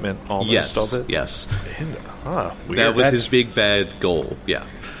embodiment almost Yes, of it? yes. Weird. That was his That's- big bad goal. Yeah.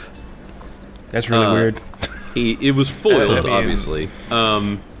 That's really weird. It was foiled, I mean- obviously.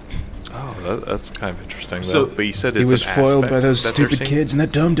 That's kind of interesting. So- But you said He it's was an foiled by aspect those that they're stupid seeing? kids and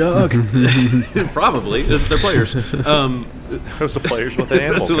that dumb dog. Probably. They're players. Those are players with an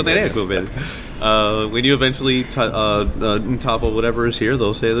animal. That's what they commitment. had. When you eventually topple whatever is here,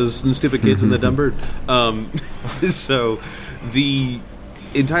 they'll say there's some stupid kids and the dumb bird. So the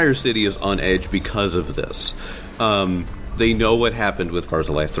entire city is on edge because of this. They know what happened with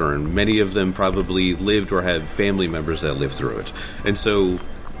Barzillai Thrune. Many of them probably lived or have family members that lived through it. And so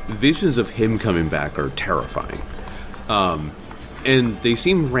visions of him coming back are terrifying. And they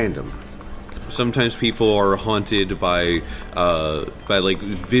seem random. Sometimes people are haunted by like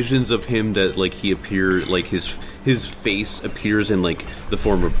visions of him that like he appeared, like his face appears in like the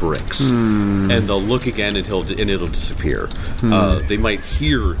form of bricks, and they'll look again and it'll disappear. They might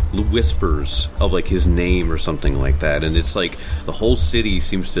hear whispers of like his name or something like that, and it's like the whole city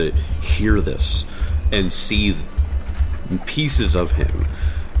seems to hear this and see pieces of him.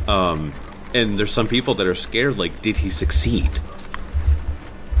 And there's some people that are scared, like, did he succeed?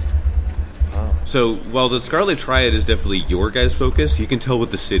 So while the Scarlet Triad is definitely your guys' focus, you can tell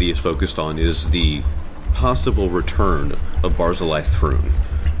what the city is focused on is the possible return of Barzillai Thrune,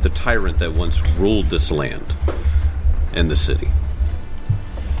 the tyrant that once ruled this land and the city.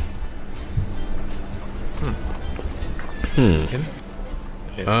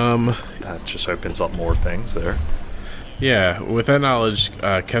 that just opens up more things there. Yeah, with that knowledge,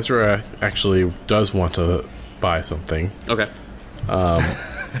 Kezra actually does want to buy something, Okay.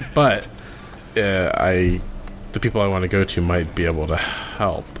 but the people I want to go to might be able to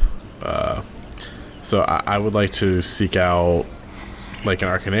help. So I would like to seek out like an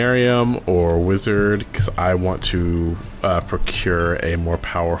Arcanarium or Wizard, because I want to procure a more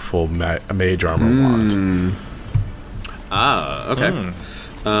powerful Mage Armor wand. Okay.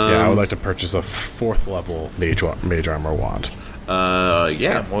 Yeah, I would like to purchase a 4th level Mage Armor wand.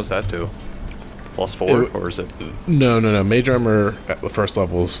 Yeah. What does that do? +4, or is it? No. Mage Armor at the 1st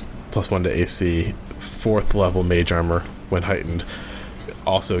level is +1 to AC. 4th level Mage Armor, when heightened,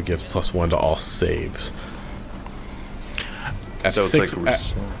 also gives +1 to all saves. At So it's sixth, like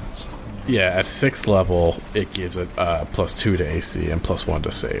at 6th level, it gives it +2 to AC and +1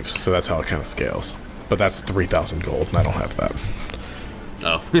 to saves. So that's how it kind of scales. But that's 3,000 gold, and I don't have that.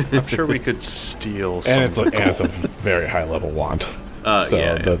 Oh. I'm sure we could steal some. And it's a very high level wand. So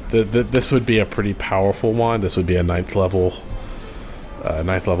yeah. this would be a pretty powerful wand. This would be a 9th level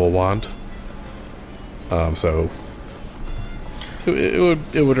wand. So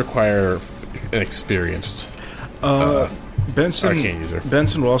it would require an experienced Benson, arcane user.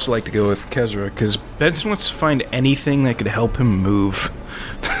 Benson would also like to go with Kezra, because Benson wants to find anything that could help him move.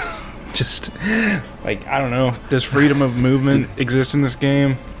 Just, like, I don't know, does freedom of movement exist in this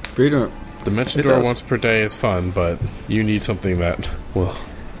game? Freedom. Dimension It Door does. once per day is fun, but you need something that will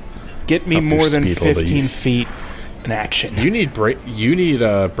Get me up your more than speed a little bit. 15 feet in action. You need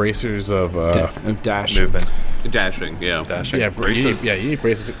bracers of Dash. movement, Dashing, yeah. dashing. you Braces. need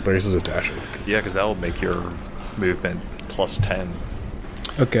braces of dashing. Yeah, because that will make your movement +10.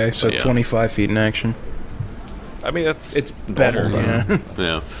 Okay, so Yeah. 25 feet in action. I mean, it's Better, normal, though.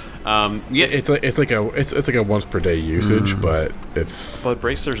 yeah. Yeah. It's like a once per day usage, but it's But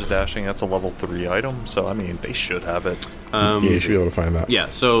bracers dashing, that's a level 3 item, so I mean, they should have it. you should be able to find that. Yeah,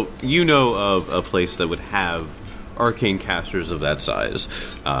 so you know of a place that would have arcane casters of that size,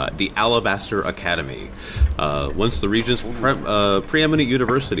 the Alabaster Academy. Once the region's preeminent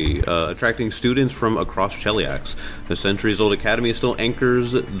university, attracting students from across Cheliax. The centuries-old academy still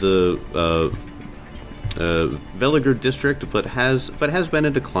anchors the Veliger district, but has been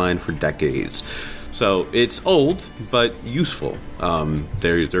in decline for decades. So it's old, but useful.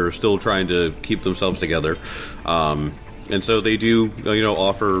 They're still trying to keep themselves together. And so they do,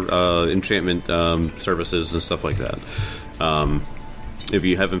 offer enchantment services and stuff like that. If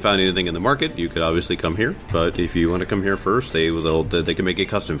you haven't found anything in the market, you could obviously come here. But if you want to come here first, they can make it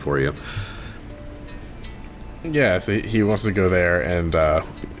custom for you. Yeah, so he wants to go there, and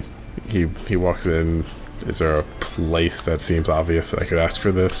he walks in. Is there a place that seems obvious that I could ask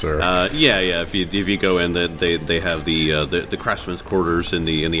for this, or? Yeah. If you go in, they have the craftsman's quarters in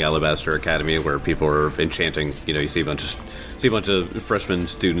the Alabaster Academy where people are enchanting. You see a bunch of freshman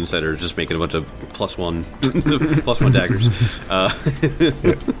students that are just making a bunch of +1 +1 daggers.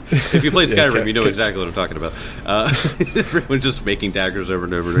 If you play Skyrim, you know exactly what I'm talking about. Everyone's just making daggers over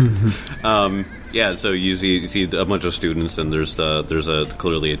and over again. Yeah, so you see a bunch of students, and there's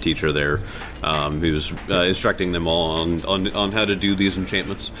clearly a teacher there who's instructing them all on how to do these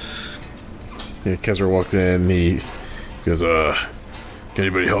enchantments. Yeah, Kezra walks in. He goes, "Can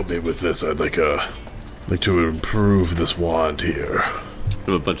anybody help me with this? I'd like to improve this wand here."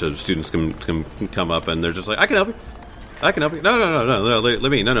 A bunch of students come up, and they're just like, "I can help you. No, let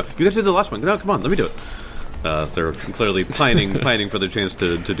me. No. You guys did the last one. No, come on, let me do it." They're clearly pining for the chance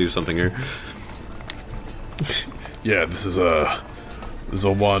to do something here. Yeah, this is a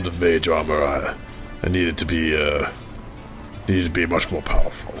wand of mage armor. I need it to be much more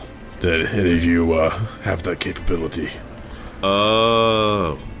powerful. Did any of you have that capability?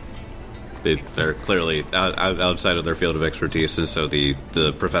 Oh. They're clearly outside of their field of expertise, and so the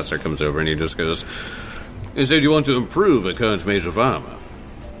professor comes over and he just goes, "You said you want to improve a current mage of armor."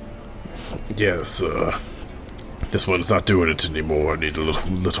 Yes, this one's not doing it anymore. I need a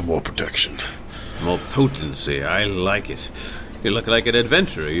little more protection. More potency, I like it. You look like an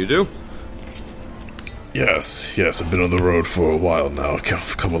adventurer, you do? Yes, I've been on the road for a while now.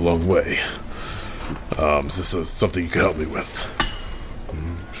 I've come a long way. This is something you can help me with.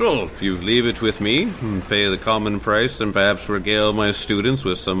 Sure, if you leave it with me, and pay the common price, and perhaps regale my students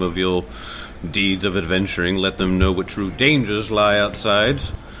with some of your deeds of adventuring, let them know what true dangers lie outside.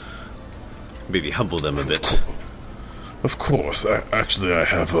 Maybe humble them a bit. Of course. I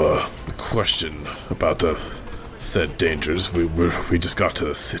have a question about the said dangers. We just got to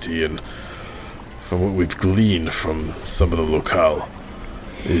the city, and from what we've gleaned from some of the locale,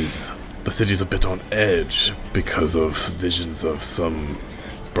 is the city's a bit on edge because of visions of some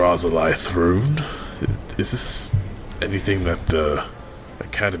Brazilith rune. Is this anything that the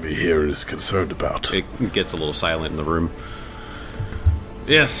Academy here is concerned about? It gets a little silent in the room.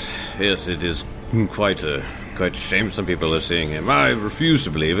 Yes, it is quite a shame some people are seeing him. I refuse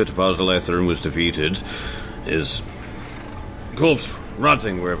to believe it. Basilathrum was defeated. His corpse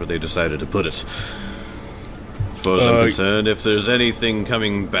rotting wherever they decided to put it. As far as I'm concerned, if there's anything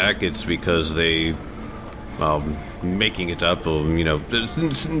coming back, it's because they are making it up, or,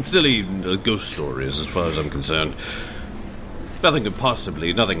 silly ghost stories, as far as I'm concerned. Nothing could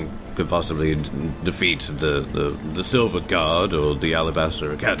possibly defeat the Silver Guard or the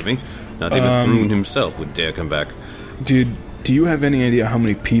Alabaster Academy. Not even Thrune himself would dare come back. Do you have any idea how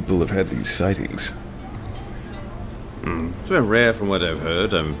many people have had these sightings? It's very rare from what I've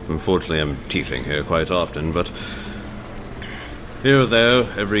heard. Unfortunately, I'm teaching here quite often, but here or there,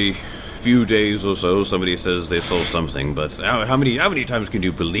 every few days or so, somebody says they saw something. But how many times can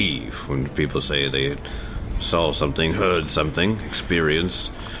you believe when people say they saw something, heard something,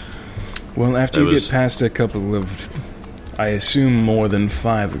 experienced? Well, after you get past a couple of, I assume, more than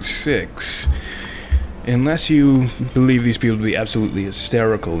 5 or 6, unless you believe these people to be absolutely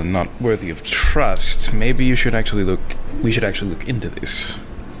hysterical and not worthy of trust, maybe we should actually look into this.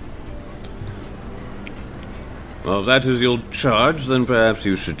 Well, if that is your charge, then perhaps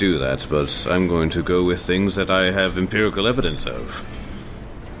you should do that, but I'm going to go with things that I have empirical evidence of.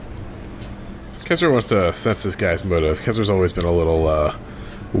 Kezra wants to sense this guy's motive. Kezra's always been a little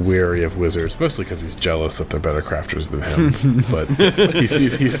weary of wizards, mostly because he's jealous that they're better crafters than him. But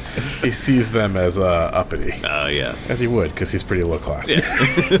he sees them as uppity. Yeah. As he would, because he's pretty low class. Yeah.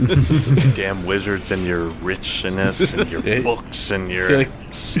 Damn wizards and your richness and your books and your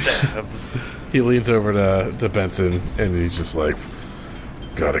stabs. He leans over to Benson, and he's just like,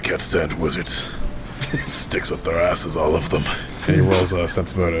 God, I can't stand wizards. Sticks up their asses, all of them. And he rolls a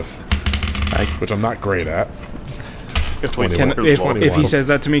sense motive, which I'm not great at. If he says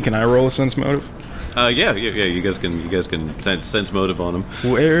that to me, can I roll a sense motive? Yeah. You guys can sense motive on him.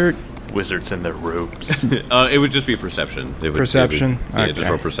 Where? Wizards in their robes. It would just be perception. Perception? Yeah, just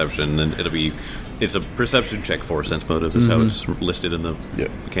roll perception, and it's a perception check for sense motive, is how it's listed in the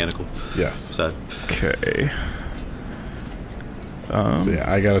mechanical side. Okay. So yeah,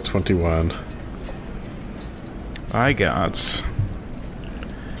 I got a 21. I got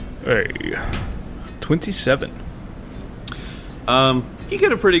a 27. You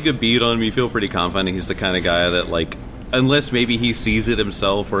get a pretty good beat on him. You feel pretty confident. He's the kind of guy that, like, unless maybe he sees it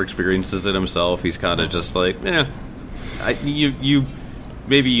himself or experiences it himself, he's kind of just like,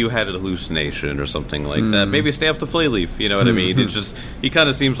 maybe you had a hallucination or something like that. Maybe stay off the flay leaf, you know what I mean? It's just, he kind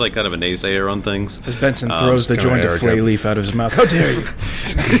of seems like kind of a naysayer on things. As Benson throws the joint of flay leaf out of his mouth. How dare you!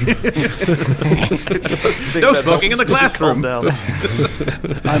 No smoking in the classroom!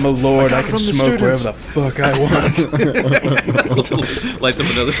 I'm a lord, I can smoke wherever the fuck I want. Lights up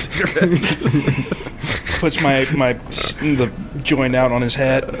another cigarette. Puts the joint out on his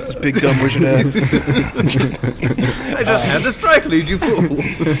hat, his big dumb wizard hat. I just had the strike lead, you fool.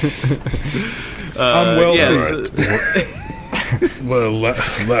 I'm well Well,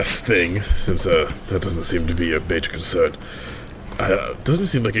 last thing, since that doesn't seem to be a major concern. Doesn't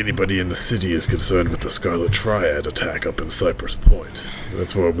seem like anybody in the city is concerned with the Scarlet Triad attack up in Cypress Point.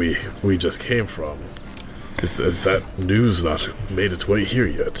 That's where we just came from. Has that news not made its way here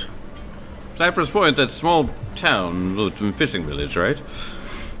yet? Cypress Point, that small town, fishing village, right?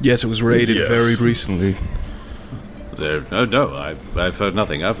 Yes, it was raided very recently. No, I've heard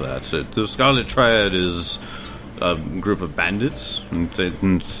nothing of that. The Scarlet Triad is a group of bandits, and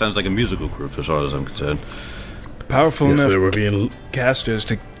it sounds like a musical group as far as I'm concerned. Powerful enough casters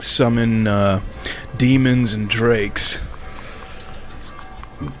to summon demons and drakes.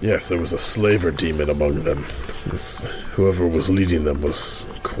 Yes, there was a slaver demon among them. Whoever was leading them was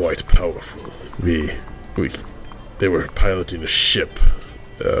quite powerful. They were piloting a ship.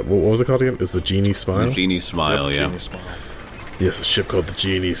 What was it called again? Is the Genie Smile? The Genie Smile, Genie Smile. Yes, a ship called the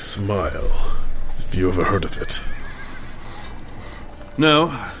Genie Smile. Have you ever heard of it?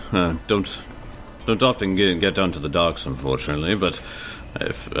 No, don't often get down to the docks, unfortunately. But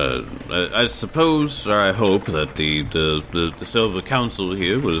I suppose, or I hope, that the Silver Council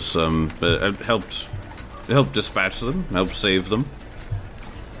here was helped dispatch them, helped save them.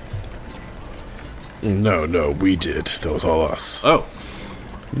 No, we did. That was all us. Oh.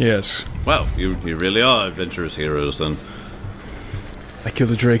 Yes. Well, you really are adventurous heroes, then. I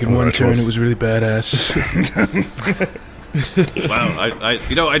killed a drake in one turn. It was really badass.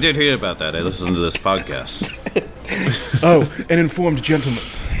 Wow, I did hear about that. I listened to this podcast. Oh, an informed gentleman.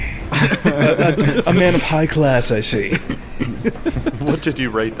 A man of high class, I see. What did you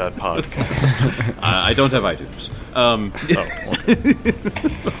rate that podcast? I don't have iTunes.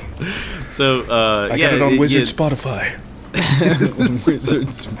 So I got it on Wizard Spotify.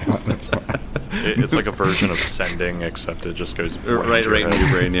 Wizards. It's like a version of Sending, except it just goes right in your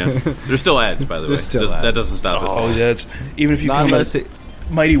brain. Yeah, there's still ads, by the way. There's still That ads. doesn't stop it. Oh, that's even if you Not become unless a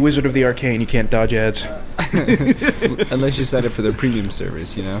mighty wizard of the arcane, you can't dodge ads. unless you sign up for their premium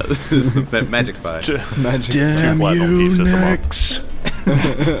service, you know. Magic Spy. Magic. Damn platinum you, pieces a month. Nex.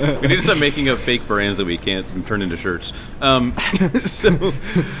 We need to start making up fake brands that we can't turn into shirts. So,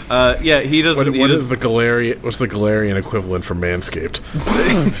 yeah, he doesn't. What is the Galarian? What's the Galarian equivalent for Manscaped?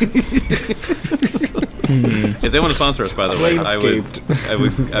 If they want to sponsor us, by the way, I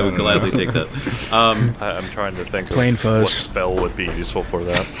Planescaped. would gladly take that. I'm trying to think Plain of fuzz. what spell would be useful for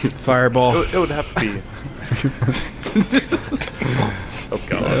that. Fireball. It would have to be. Oh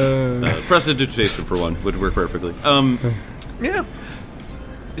god. Prestidigitation for one would work perfectly. Yeah.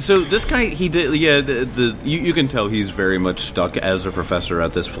 So this guy, he did, yeah. You can tell he's very much stuck as a professor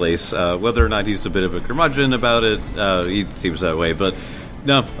at this place. Whether or not he's a bit of a curmudgeon about it, he seems that way. But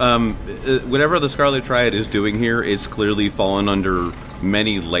no, whatever the Scarlet Triad is doing here, it's clearly fallen under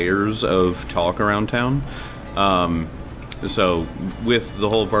many layers of talk around town. So with the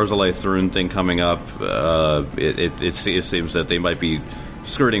whole Barzillai Thrun thing coming up, it seems that they might be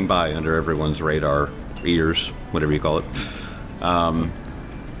skirting by under everyone's radar, ears, whatever you call it.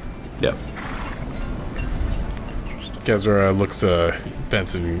 Yeah. Kezra looks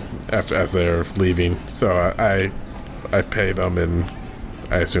Benson as they're leaving, so I pay them, and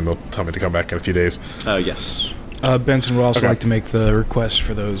I assume they'll tell me to come back in a few days. Yes. Benson would also Okay. like to make the request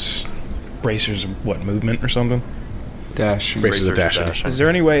for those bracers of movement or something. Dash. Races of Racers dashing. Is there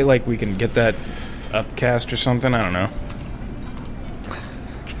any way we can get that upcast or something? I don't know.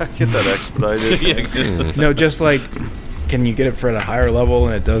 Get that expedited. Yeah. No, just can you get it for at a higher level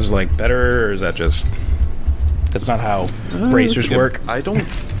and it does better, or is that just that's not how bracers good. work? I don't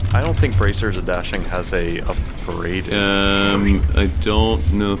think Bracers of Dashing has a upgrade. I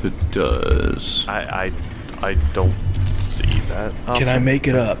don't know if it does. I don't see that. Can I make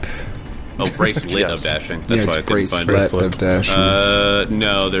it up? Oh, bracelet Yes. of dashing. That's Yeah, why it's I couldn't find it. bracelet of dashing.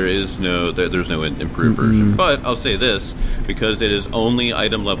 No, there's no improved version. But I'll say this, because it is only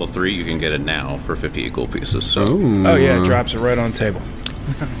item level 3, you can get it now for 50 gold pieces. So Oh yeah, it drops it right on the table.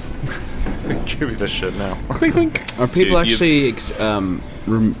 Give me this shit now. Clink clink. Are people You- actually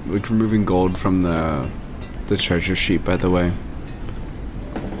removing gold from the treasure sheet? By the way,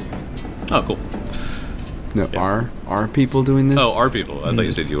 oh, cool. no. Are people doing this? Oh, our people. I thought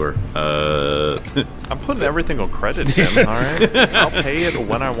you said you were. I'm putting everything on credit, Tim. All right, I'll pay it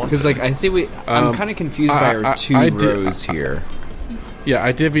when I want. Because I see I'm kind of confused by our two I did- rows here. Yeah,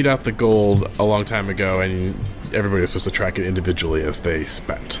 I divvied out the gold a long time ago, and everybody was supposed to track it individually as they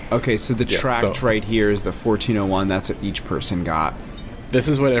spent. Okay, so the tracked so- right here is the 1401. That's what each person got. This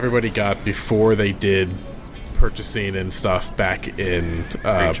is what everybody got before they did purchasing and stuff back in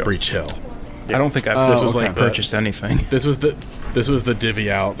Breach Hill. I don't think I've This was like the- purchased anything. This was the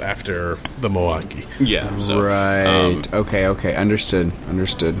divvy out after the Moangi. Yeah. So, Right. Okay. Understood.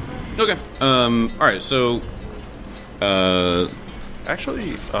 Okay. All right. So.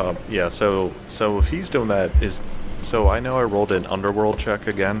 Actually, yeah. So if he's doing that, so I know I rolled an underworld check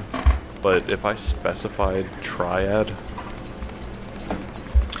again, but if I specified triad,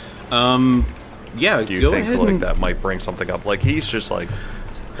 Yeah. do you go think ahead and, that might bring something up? He's just like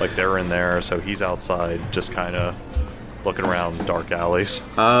they're in there, so he's outside, just kind of looking around dark alleys.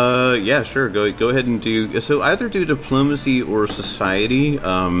 Yeah, sure. Go ahead and do. So either do diplomacy or society.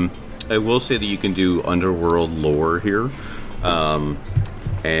 I will say that you can do underworld lore here,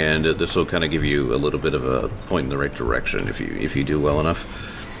 and this will kind of give you a little bit of a point in the right direction if you do well enough.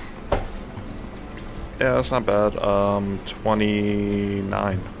 Yeah, that's not bad.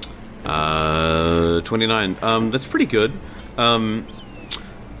 29. 29. That's pretty good.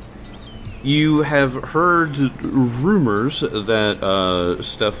 You have heard rumors that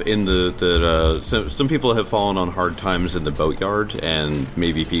stuff in some people have fallen on hard times in the boatyard, and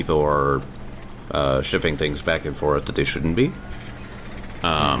maybe people are shipping things back and forth that they shouldn't be.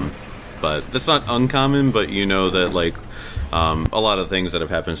 But that's not uncommon. But you know that a lot of things that have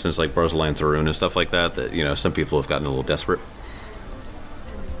happened since Barzillai Thrun and stuff like that. That some people have gotten a little desperate.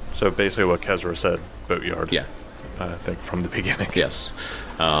 So basically, what Kezra said, boatyard. Yeah. I think from the beginning. Yes.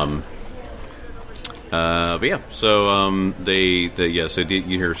 But yeah, so so you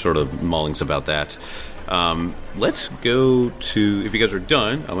hear sort of maulings about that. Let's go to, if you guys are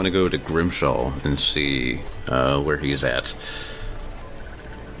done, I'm going to go to Grimshaw and see where he's at.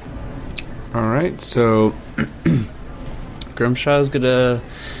 All right. So Grimshaw's gonna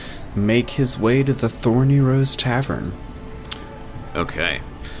make his way to the Thorny Rose Tavern. Okay.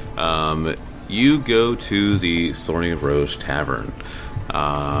 You go to the Thorny Rose Tavern.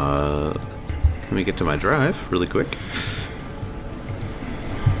 Let me get to my drive really quick.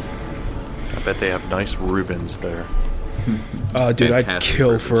 I bet they have nice Reubens there. Dude, I'd Fantastic kill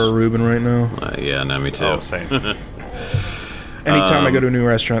Reubens. for a Reuben right now. Yeah, no, me too. Oh, same. Anytime I go to a new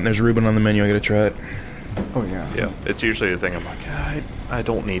restaurant and there's Reuben on the menu, I gotta try it. Oh yeah. Yeah, it's usually the thing I'm like, I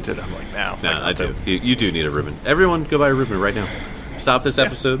don't need it. I'm like, no. No, I do. to. You do need a Reuben. Everyone, go buy a Reuben right now. Stop this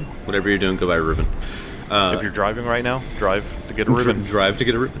episode. Whatever you're doing, go buy a Reuben. If you're driving right now, drive to get a Reuben. Drive to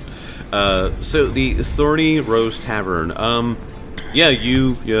get a Reuben. So the Thorny Rose Tavern. Yeah,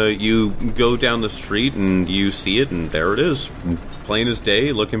 you go down the street and you see it, and there it is, plain as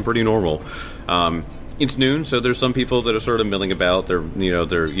day, looking pretty normal. It's noon, so there's some people that are sort of milling about.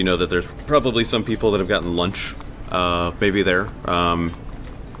 That there's probably some people that have gotten lunch, maybe there.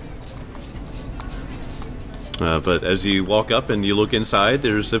 But as you walk up and you look inside,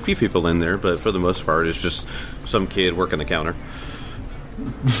 there's a few people in there, but for the most part, it's just some kid working the counter.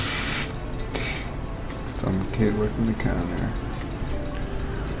 Some kid working the counter.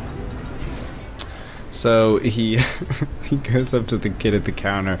 So he he goes up to the kid at the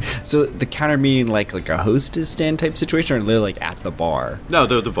counter. So the counter meaning like a hostess stand type situation, or literally like at the bar? No,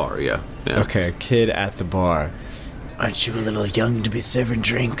 the bar, yeah. Okay, a kid at the bar. Aren't you a little young to be serving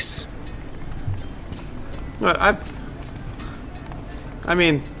drinks? Well,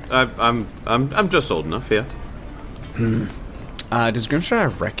 I'm just old enough, yeah. Does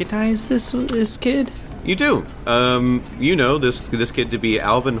Grimshaw recognize this kid? You do. You know this kid to be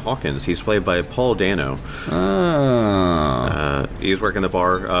Alvin Hawkins. He's played by Paul Dano. Oh. He's working the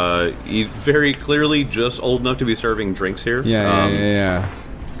bar. He's very clearly just old enough to be serving drinks here. Yeah.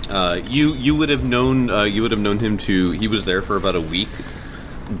 You would have known him to. He was there for about a week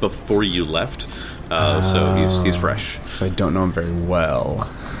before you left. So he's fresh. So I don't know him very well.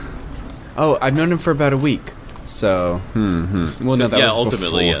 Oh, I've known him for about a week. So, Well, no, that Yeah, was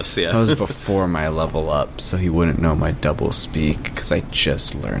ultimately, before, yes, yeah. That was before my level up, so he wouldn't know my double speak, because I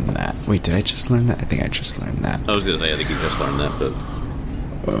just learned that. Wait, did I just learn that? I think I just learned that. I was gonna say I think you just learned that, but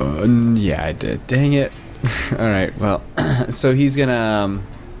Yeah, I did. Dang it. Alright, well, so he's gonna,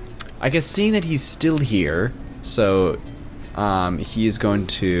 I guess seeing that he's still here, so, he is going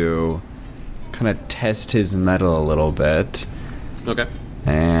to kind of test his mettle a little bit, okay.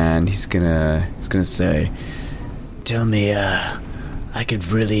 and he's gonna say, Tell me, I could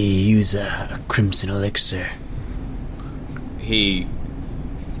really use a crimson elixir. He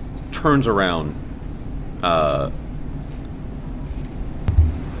turns around, and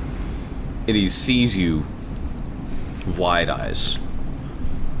he sees you, wide eyes.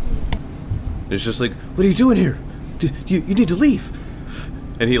 It's just like, what are you doing here? You need to leave.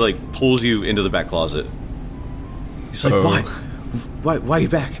 And he like pulls you into the back closet. He's like, why are you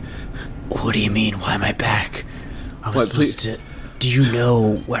back? What do you mean, why am I back? I was What, supposed to... Do you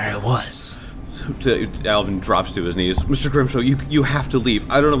know where I was? Alvin drops to his knees. Mr. Grimshaw, you have to leave.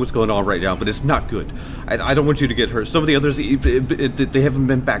 I don't know what's going on right now, but it's not good. I don't want you to get hurt. Some of the others, they haven't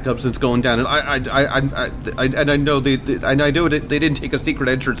been back up since going down, and I know they didn't take a secret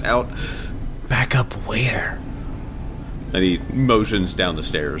entrance out. Back up where? And he motions down the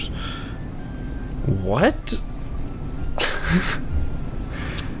stairs. what?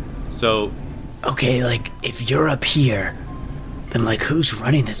 So, Okay, like, if you're up here, then, like, who's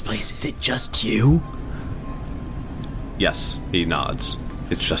running this place? Is it just you? yes, he nods.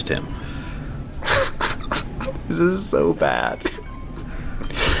 It's just him. This is so bad.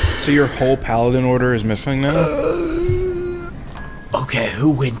 So your whole paladin order is missing now? Okay, who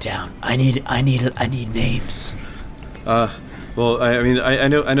went down? I need names. Well, I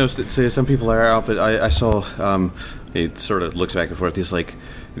know some people are out, but I saw, he sort of looks back and forth, he's like,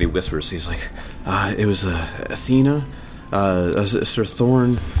 and he whispers, he's like, it was Athena, Sir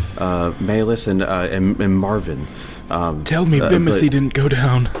Thorn, Malus, and Marvin. Tell me Bimothy didn't go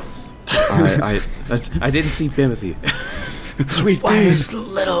down. I didn't see Bimothy. Sweet Where's days.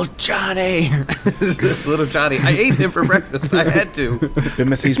 little Johnny? Little Johnny. I ate him for breakfast. I had to.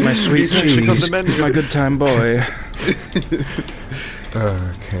 Bimothy's my sweet actually on the cheese. menu. He's my good time boy.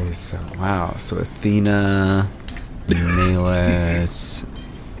 Okay, so wow, so Athena, Malus,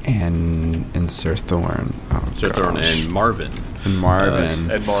 and Sir Thorn. Oh, Sir Thorn gosh. and Marvin. And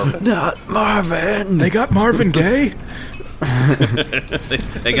Marvin. And Marvin. Not Marvin. They got Marvin Gaye?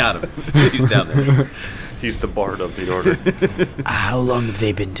 They got him. He's down there. He's the bard of the order. How long have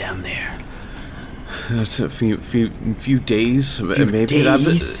they been down there? It's a few days, maybe.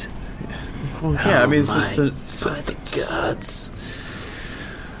 Days? Well, yeah, I mean, by the gods.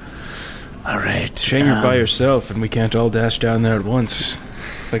 All right. Shame you're by yourself and we can't all dash down there at once.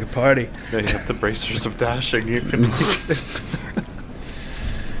 Like a party. Yeah, you have the bracers of dashing. You can.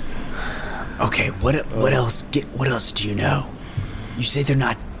 Okay, what else? What else do you know? You say they're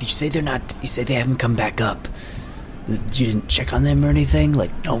not. You say they haven't come back up. You didn't check on them or anything?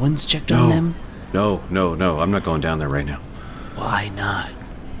 Like no one's checked on them? No. I'm not going down there right now. Why not?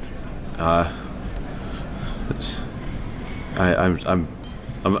 I'm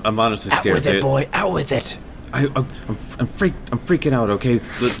honestly scared. Out with it, boy. Out with it. I'm freaking out. Okay,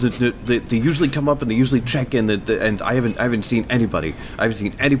 they usually come up and they usually check in, and I haven't seen anybody. I haven't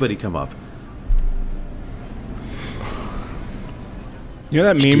seen anybody come up. You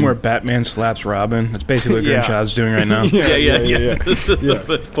know that meme where Batman slaps Robin? That's basically what Yeah. Grimshaw's doing right now. Yeah.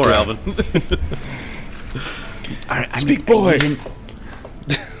 Poor Alvin. Speak, boy.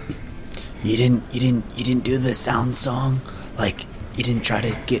 You didn't do the sound song? Like, you didn't try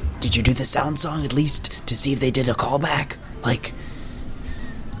to get... Did you do the sound song at least to see if they did a callback? Like...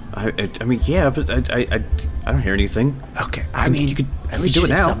 I mean, yeah, but I don't hear anything. Okay, I mean, you could at least do you it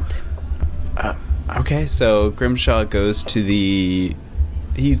did now. something. Okay, so Grimshaw goes to the...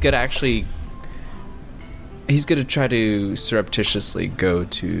 He's gonna try to surreptitiously go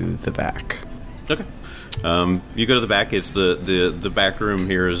to the back. Okay. You go to the back. It's the back room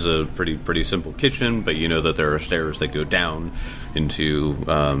here is a pretty simple kitchen, but you know that there are stairs that go down into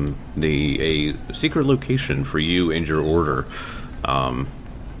a secret location for you and your order.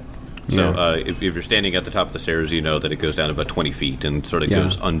 If you're standing at the top of the stairs, you know that it goes down about 20 feet and sort of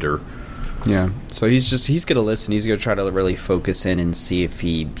goes under. Yeah. So he's gonna listen. He's gonna try to really focus in and see if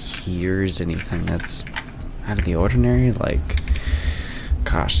he hears anything that's out of the ordinary. Like,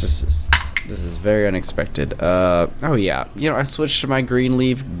 gosh, this is very unexpected. Oh yeah. You know, I switched to my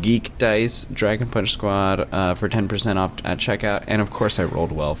Greenleaf Geek Dice Dragon Punch Squad for 10% off at checkout, and of course I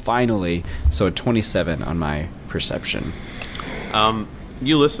rolled well. Finally, so a 27 on my perception.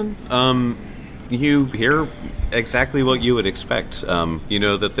 You listen. You hear exactly what you would expect. You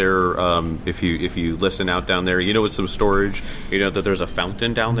know that there, if you listen out down there, you know it's some storage. You know that there's a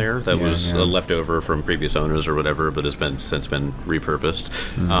fountain down there that was left over from previous owners or whatever, but has since been repurposed.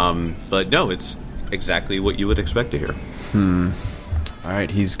 But no, it's exactly what you would expect to hear. All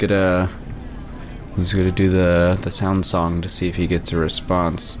right, he's gonna do the sound song to see if he gets a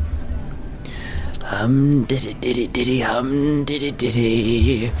response. Diddy, diddy.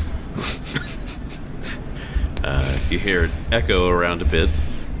 You hear it echo around a bit,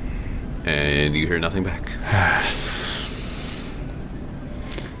 and you hear nothing back.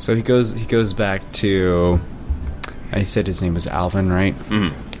 So he goes back to... I said his name was Alvin, right?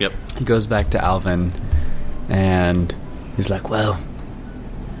 Mm-hmm. Yep. He goes back to Alvin, and He's like, well,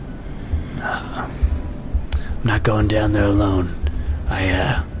 I'm not going down there alone.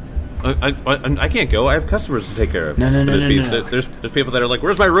 I can't go. I have customers to take care of. No. There's people that are like,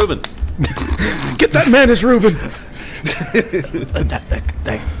 "Where's my Reuben?" Get that man his Reuben!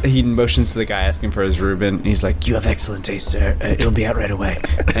 he motions to the guy asking for his Reuben. And he's like, You have excellent taste, sir. It'll be out right away.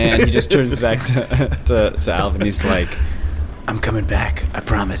 and he just turns back to Alvin. He's like, I'm coming back. I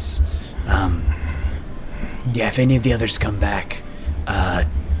promise. Yeah, if any of the others come back,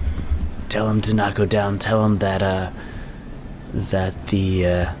 tell him to not go down. Tell him that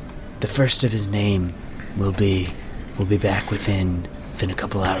the first of his name will be back within a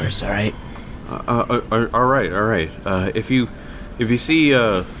couple hours. All right. All right. If you see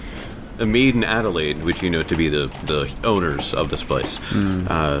a maid and Adelaide, which you know to be the owners of this place,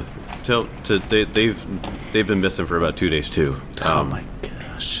 they've been missing for about 2 days too. Oh my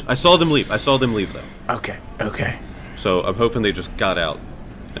gosh. I saw them leave though. Okay. So I'm hoping they just got out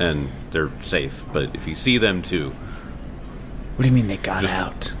and they're safe. But if you see them too, What do you mean they got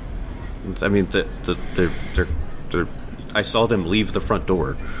out? I mean they're I saw them leave the front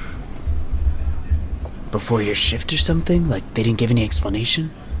door. Before your shift or something? Like they didn't give any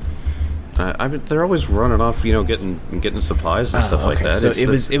explanation? I mean, they're always running off, you know, getting supplies and stuff like that. So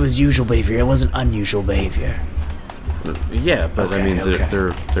it was usual behavior. It wasn't unusual behavior. Yeah, but I mean,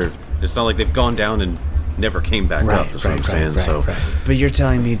 they're it's not like they've gone down and never came back up. That's what I'm saying. Right. But you're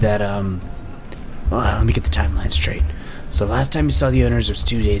telling me that well, let me get the timeline straight. So the last time you saw the owners was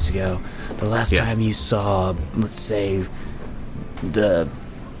 2 days ago. The last time you saw, let's say, the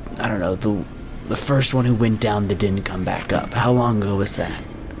first one who went down that didn't come back up. How long ago was that?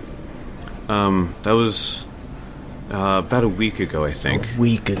 That was about a week ago, I think. A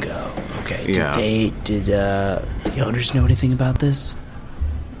week ago. Okay. Yeah. Did the owners know anything about this?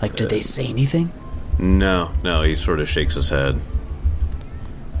 Like, did they say anything? No, he sort of shakes his head.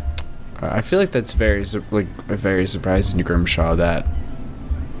 I feel like that's very surprising to Grimshaw that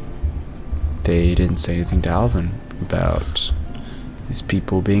they didn't say anything to Alvin about these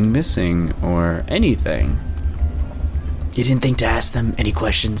people being missing or anything. You didn't think to ask them any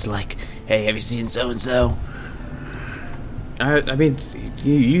questions like, "Hey, have you seen so and so?" I mean,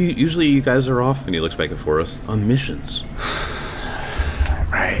 usually you guys are off, and he looks back and forth on missions.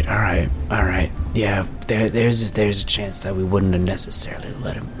 Right. All right. Yeah, there's a chance that we wouldn't have necessarily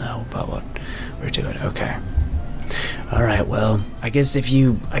let him know about what we're doing. Okay. All right. Well, I guess if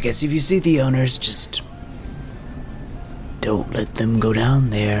you see the owners, just don't let them go down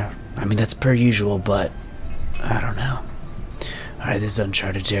there. I mean, that's per usual, but I don't know. All right, this is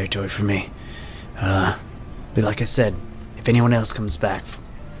uncharted territory for me. But like I said, if anyone else comes back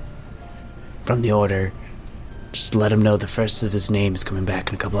from the order, just let him know the first of his name is coming back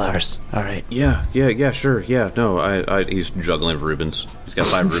in a couple hours. All right. Yeah, sure. Yeah, no, he's juggling ribbons. He's got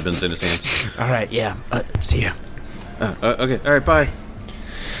 5 ribbons in his hands. All right. Yeah. See ya. Okay. All right. Bye.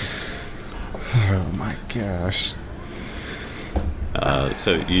 Oh my gosh.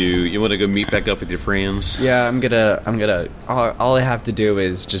 So you want to go meet back up with your friends? Yeah, I'm gonna. All I have to do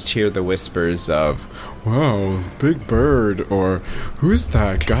is just hear the whispers of, "Wow, big bird," or "Who's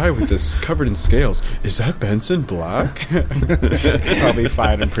that guy with this covered in scales? Is that Benson Black?" Probably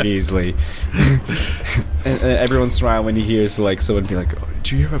find him pretty easily. And every once in a while, when he hears like someone be like, "Oh,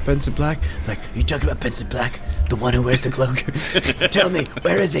 did you hear about Benson Black?" Like, are you talking about Benson Black, the one who wears the cloak? Tell me,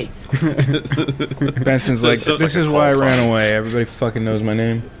 where is he? Benson's like, this is why I ran away. Everybody fucking knows my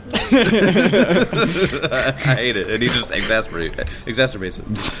name. I hate it, and he just exacerbates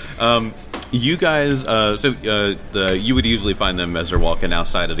it. You guys, you would usually find them as they're walking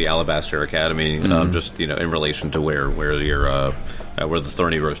outside of the Alabaster Academy, just in relation to where the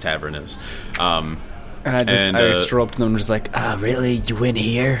Thorny Rose Tavern is. And I stroll up to them and just like, Really? You win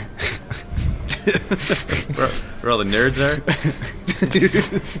here? where all the nerds are?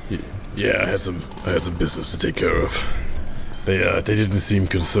 Yeah, I had some business to take care of. They didn't seem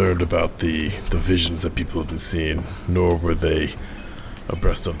concerned about the visions that people have been seeing, nor were they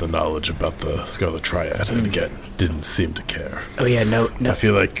abreast of the knowledge about the Scarlet Triad, and again, didn't seem to care. Oh yeah, no. I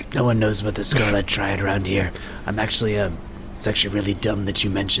feel like no one knows about the Scarlet Triad around here. It's actually really dumb that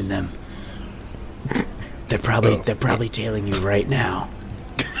you mentioned them. They're probably tailing you right now.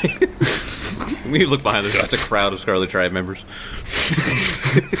 We look behind us, just a crowd of Scarlet Triad members.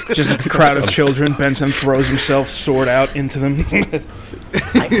 Just a crowd of children. Benson throws himself, sword out, into them.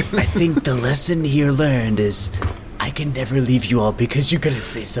 I think the lesson here learned is I can never leave you all because you're going to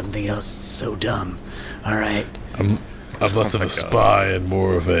say something else so dumb. All right? I'm less of a spy and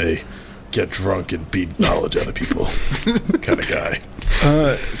more of a get drunk and beat knowledge out of people kind of guy.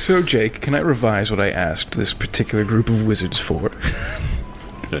 So, Jake, can I revise what I asked this particular group of wizards for?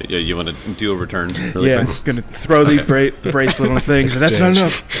 Yeah, you want to do a return? Really I'm quick? going to throw these bracelet on things, and that's not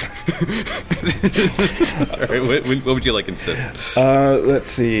enough. All right, what would you like instead? Let's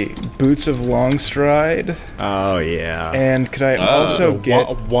see. Boots of Longstride. oh yeah. And could I also get...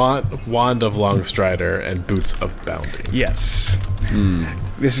 Wand of Longstrider and Boots of Bounding. Yes.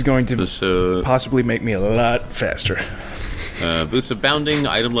 This is going to possibly make me a lot faster. Boots of Bounding,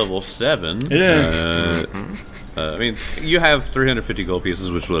 item level 7. Yeah. I mean, you have 350 gold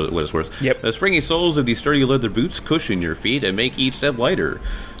pieces, which is what it's worth. Yep. The springy soles of these sturdy leather boots cushion your feet and make each step lighter.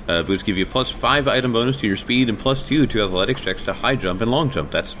 Boots give you a +5 item bonus to your speed and +2 to athletics checks to high jump and long jump.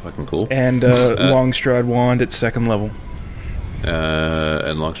 That's fucking cool. And Longstride wand at 2nd level.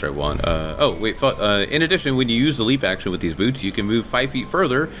 And Longstride wand. In addition, when you use the leap action with these boots, you can move 5 feet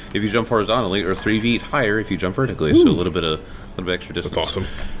further if you jump horizontally, or 3 feet higher if you jump vertically. Ooh. So a little bit extra distance. That's awesome.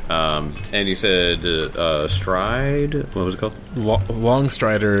 And you said stride. What was it called?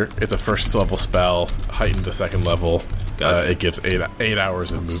 Longstrider. It's a 1st level spell, heightened to 2nd level. Gotcha. It gives 8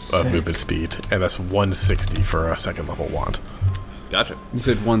 hours of movement speed, and that's 160 for a 2nd level wand. Gotcha. You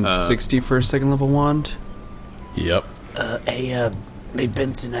said 160 for a 2nd level wand? Yep. Hey,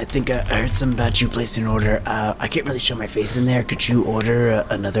 Benson, I think I heard something about you placing an order. I can't really show my face in there. Could you order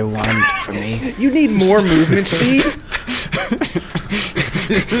another wand for me? You need more movement speed?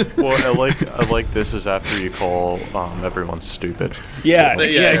 Well, I like this is after you call everyone stupid. Yeah,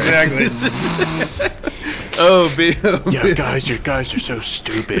 exactly. Yeah, guys, you guys are so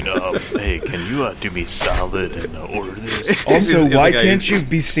stupid. Hey, can you do me solid and order this? Also, why can't you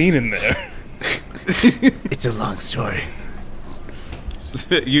be seen in there? It's a long story.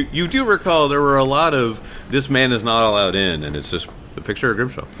 You do recall there were a lot of "this man is not allowed in," and it's just a picture of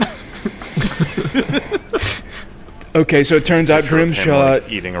Grimshaw. Okay, so it turns out Grimshaw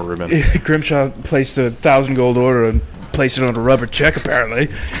eating a ribbon. Grimshaw placed a 1,000 gold order, and place it on a rubber check, apparently.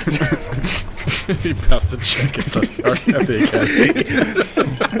 He passed the check at the academy.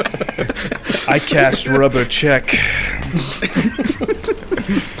 I cast rubber check.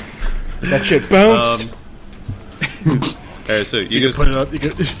 That shit bounced. All right, so you You guys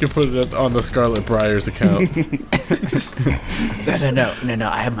can put it on the Scarlet Briar's account. No.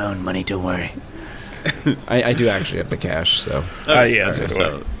 I have my own money. Don't worry. I do actually have the cash, so Yeah, Okay,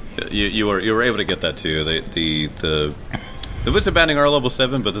 so you were able to get that too. The Wits of Banding are level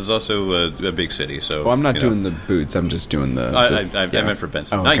 7, but there's also a big city. So well, I'm not you know. doing the boots. I'm just doing the. I meant for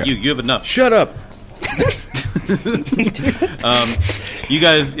Benson. Oh, Not okay. you. You have enough. Shut up. You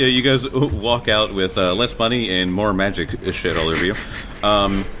guys walk out with less money and more magic shit all over you.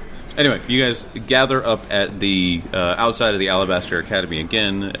 Anyway, you guys gather up at the outside of the Alabaster Academy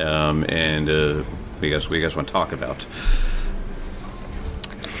again, and what you guys want to talk about?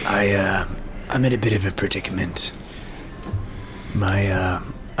 I'm in a bit of a predicament. I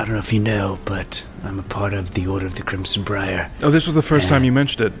don't know if you know, but I'm a part of the Order of the Crimson Briar. Oh, this was the first time you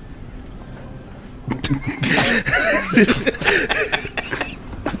mentioned it.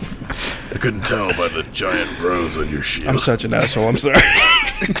 I couldn't tell by the giant rose on your shield. I'm such an asshole. I'm sorry.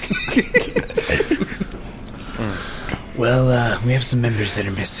 Well, we have some members that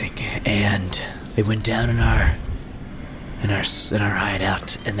are missing, and they went down in our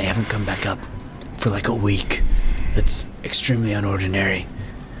hideout, and they haven't come back up for like a week. That's extremely unordinary.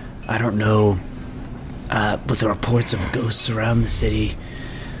 I don't know, with the reports of ghosts around the city,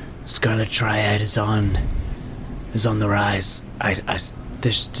 Scarlet Triad is on the rise.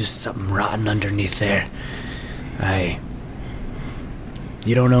 There's just something rotten underneath there.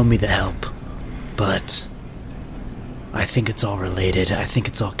 You don't owe me the help, but I think it's all related. I think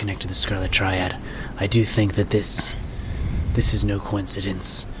it's all connected to the Scarlet Triad. I do think that this is no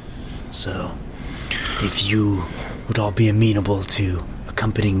coincidence. So, if you would all be amenable to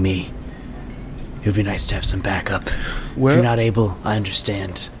accompanying me, it would be nice to have some backup. If you're not able, I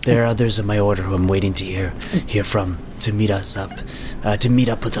understand. There are others of my order who I'm waiting to hear from to meet up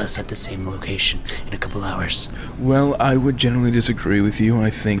with us at the same location in a couple hours. Well, I would generally disagree with you.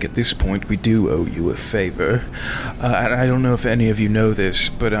 I think at this point we do owe you a favor. And I don't know if any of you know this,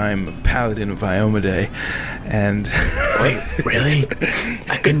 but I'm a paladin of Iomedae, and... Wait, really?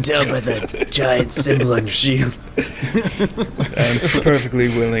 I couldn't tell by the giant symbol on your shield. I'm perfectly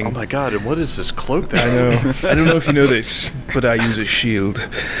willing. Oh my god, and what is this cloak that I know. I don't know if you know this, but I use a shield.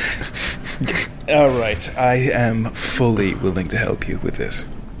 Alright, I am fully willing to help you with this.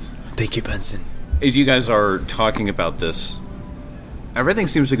 Thank you, Benson. As you guys are talking about this, everything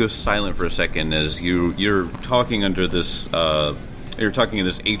seems to go silent for a second as you're talking under this. You're talking in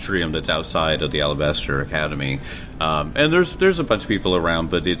this atrium that's outside of the Alabaster Academy, and there's a bunch of people around,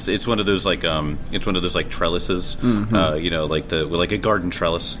 but it's one of those like trellises, you know, like a garden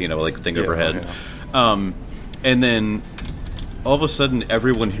trellis, you know, like thing overhead, and then all of a sudden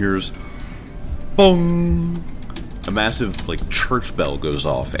everyone hears, bong. A massive, like, church bell goes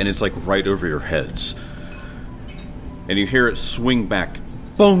off, and it's, like, right over your heads. And you hear it swing back,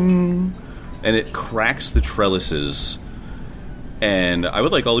 boom, and it cracks the trellises. And I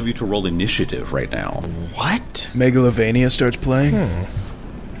would like all of you to roll initiative right now. What? Megalovania starts playing.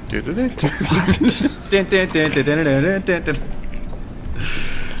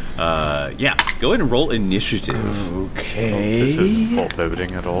 Yeah, go ahead and roll initiative. Okay. This isn't full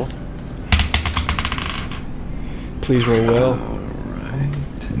pivoting at all. Please roll well.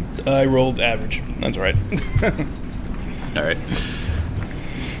 Alright. I rolled average. That's right. Alright.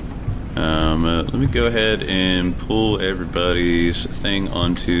 Let me go ahead and pull everybody's thing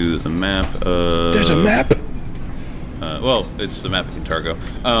onto the map. There's a map? Well, it's the map of Cantargo.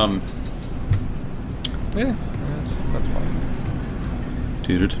 Yeah, that's fine.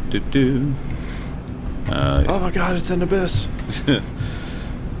 Do-do-do-do-do. Oh my god, it's an abyss.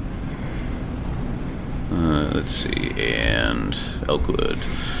 Let's see, and Elkwood.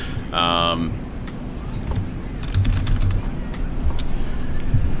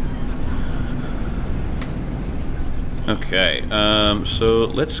 Okay, so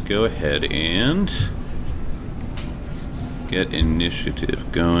let's go ahead and get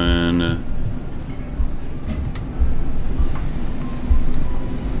initiative going.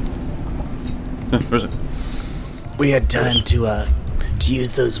 Where's it? We had time to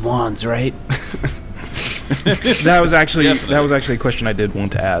use those wands, right? That was actually a question I did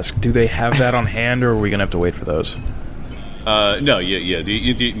want to ask. Do they have that on hand, or are we gonna have to wait for those? No,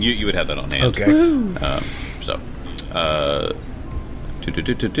 you would have that on hand. Okay. All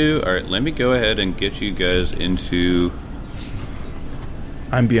right, let me go ahead and get you guys into.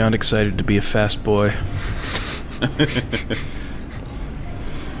 I'm beyond excited to be a fast boy.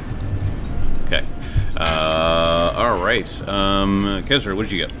 Okay. All right. Kezra, what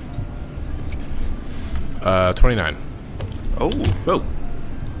did you get? 29. Oh.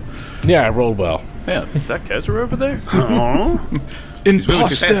 Yeah, I rolled well. Yeah. Is that Kezra over there? He's moving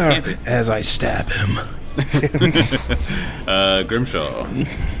too fast, can't Imposter! he? As I stab him. Grimshaw.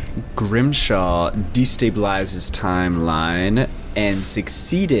 Grimshaw destabilized his timeline and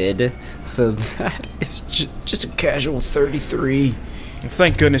succeeded, so that it's just a casual 33.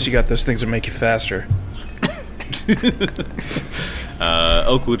 Thank goodness you got those things that make you faster.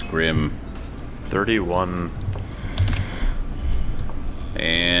 Oakwood Grim. 31.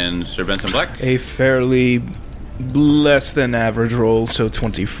 And Sir Benson Black. A fairly less than average roll, so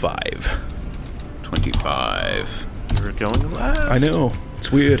 25. 25. You're going last. I know.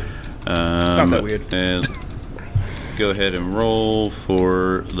 It's weird. It's not that weird. And go ahead and roll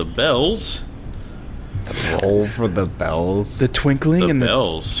for the bells. Roll for the bells. The twinkling The and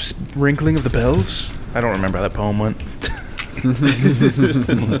bells. the wrinkling of the bells? I don't remember how that poem went.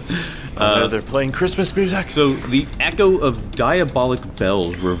 They're playing Christmas music. So the echo of diabolic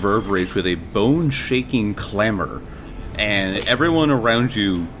bells reverberates with a bone-shaking clamor, and everyone around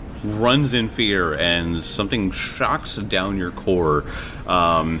you runs in fear, and something shocks down your core.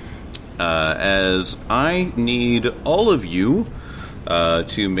 As I need all of you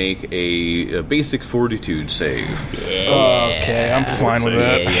to make a basic fortitude save. Okay, I'm fine with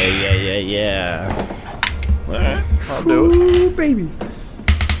that. Yeah. I'll do it. Baby.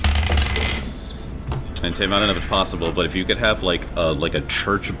 And Tim, I don't know if it's possible, but if you could have like a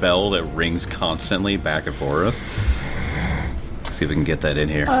church bell that rings constantly back and forth. See if we can get that in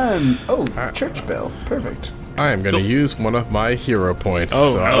here. Church bell. Perfect. I am going to use one of my hero points.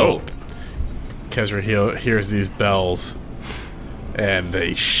 Oh, no. Kezra hears these bells, and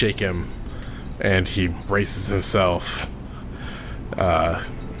they shake him, and he braces himself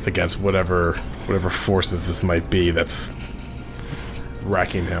against whatever forces this might be that's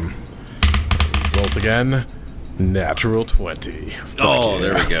racking him. He rolls again. Natural 20. Oh,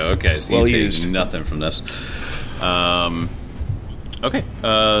 there we go. Okay, so Well you changed used. nothing from this. Okay,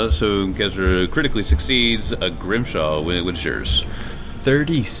 so Kezra critically succeeds. Grimshaw, what's yours?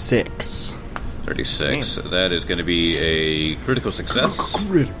 36. 36. That is going to be a critical success.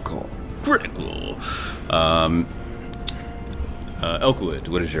 Critical. Critical. Elkwood,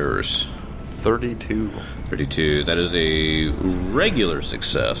 what is yours? 32. 32. That is a regular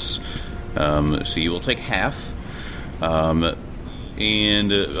success. So you will take half. And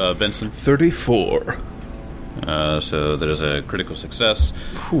Benson? 34. So that is a critical success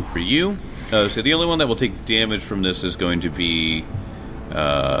for you. So the only one that will take damage from this is going to be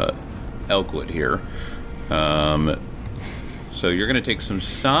Elkwood here. So you're going to take some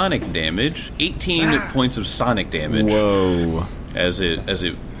sonic damage, 18 points of sonic damage. Whoa. As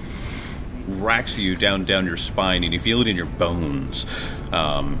it racks you down your spine, and you feel it in your bones.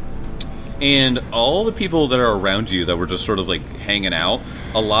 And all the people that are around you that were just sort of like hanging out,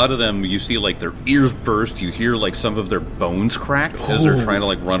 a lot of them, you see like their ears burst. You hear like some of their bones crack as they're trying to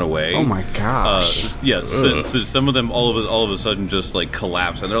like run away. Oh my gosh. Yeah, so some of them all of a sudden just like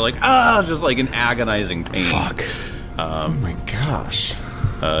collapse, and they're like just like in agonizing pain. Fuck. Oh my gosh.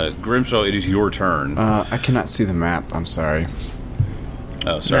 Grimshaw, it is your turn. I cannot see the map. I'm sorry.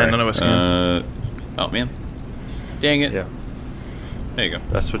 Oh, sorry. Yeah, none of us can. Oh man, dang it. Yeah. There you go.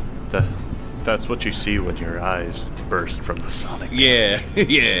 That's what you see when your eyes burst from the sonic. Yeah,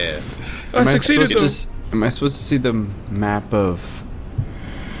 yeah. I succeeded. Am I supposed to see the map of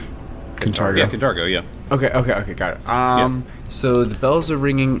Cantargo? Yeah, Cantargo. Yeah. Okay, got it. So the bells are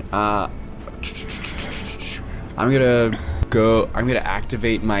ringing. I'm gonna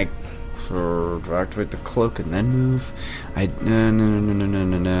activate my. Activate the cloak and then move.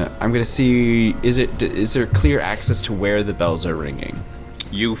 No. I'm gonna see. Is there clear access to where the bells are ringing?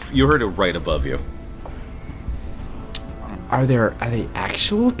 You heard it right above you. Are they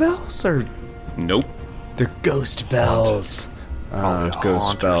actual bells or Nope. they're ghost bells? Ghost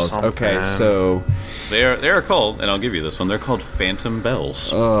haunt or bells. Okay, something. so They are called, and I'll give you this one. They're called phantom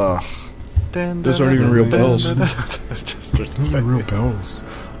bells. Those aren't even real bells. real bells.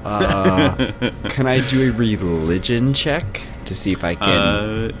 Can I do a religion check to see if I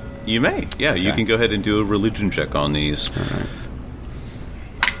can? You may. Yeah, you Okay. can go ahead and do a religion check on these.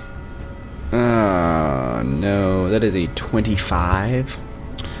 No, that is a 25.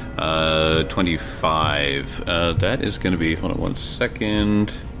 25. That is going to be. Hold on one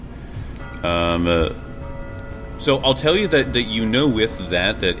second. So I'll tell you that you know with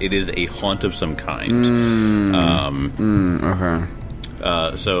that it is a haunt of some kind. Okay.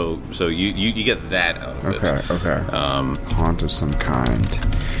 So you get that out of it. Okay. Haunt of some kind.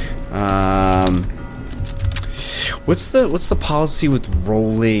 What's the policy with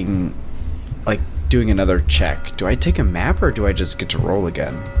rolling, like doing another check? Do I take a map or do I just get to roll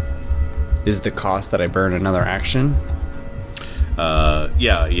again? Is the cost that I burn another action?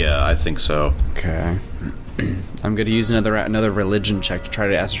 Yeah, I think so. Okay. I'm going to use another religion check to try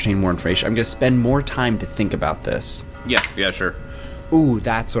to ascertain more information. I'm going to spend more time to think about this. Yeah, sure. Ooh,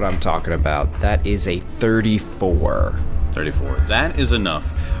 that's what I'm talking about. That is a 34. 34. That is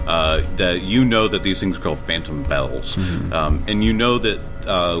enough. That you know that these things are called phantom bells, and you know that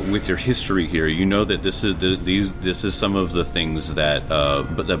with your history here, you know that this is some of the things that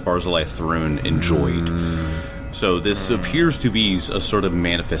that Barzillai Thrune enjoyed. So this appears to be a sort of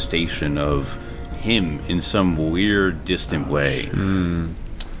manifestation of him in some weird, distant way. Can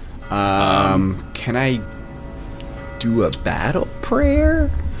I do a battle prayer?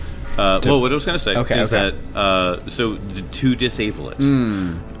 Well, what I was going to say is okay. that to disable it,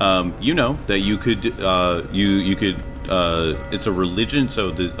 you know that you could you could it's a religion, so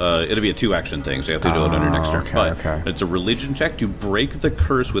it'll be a 2-action thing, so you have to do it on your next turn. Okay. It's a religion check to break the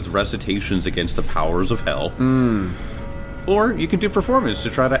curse with recitations against the powers of hell, or you can do performance to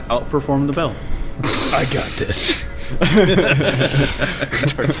try to outperform the bell. I got this.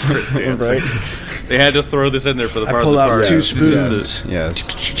 Starts dancing. Right? They had to throw this in there for the part of pull the out party. 2 spoons. Yes.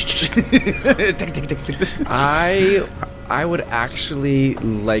 I would actually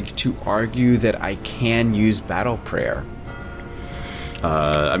like to argue that I can use battle prayer.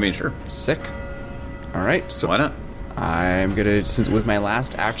 I mean, sure. Sick. All right. So Why not? I'm gonna, since with my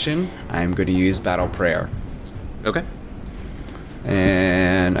last action, I'm gonna use battle prayer, Okay.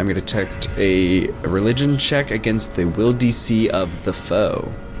 and I'm gonna take a religion check against the will DC of the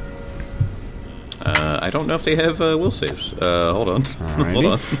foe. I don't know if they have will saves. Hold on. Hold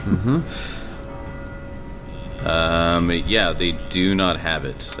on. Yeah, they do not have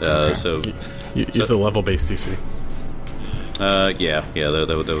it. So Use the level-based DC. yeah,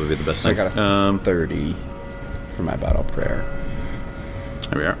 that would be the best So I thing. got a 30 for my battle prayer.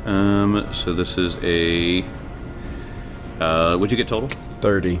 There we are. So this is a. What'd you get total?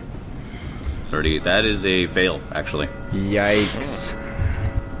 30. 30. That is a fail, actually. Yikes.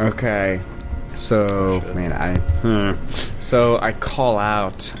 Okay. So, So I call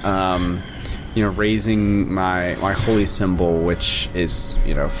out, raising my holy symbol, which is,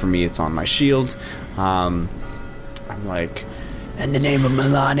 for me, it's on my shield. I'm like, In the name of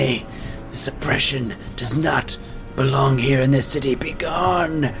Milani, this oppression does not belong here in this city. Be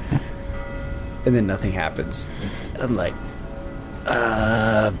gone. and then nothing happens. I'm like,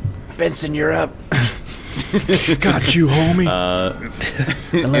 Benson, you're up. Got you, homie.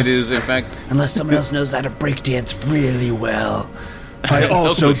 It is, in fact. Unless someone else knows how to breakdance really well. I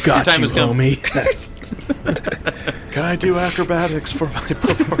also Your got time you, has come. homie. Can I do acrobatics for my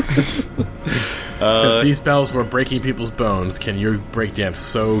performance? Since these bells were breaking people's bones, can you breakdance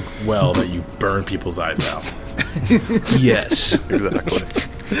so well that you burn people's eyes out? Yes. Exactly.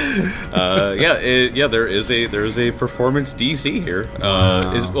 There is a performance DC here.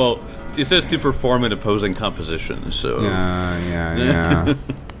 It says to perform an opposing composition. So Yeah.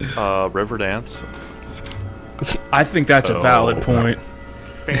 River dance. I think that's a valid point.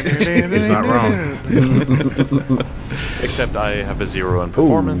 He's not wrong. Except I have a 0 in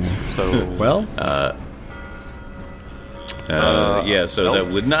performance, so Well, so that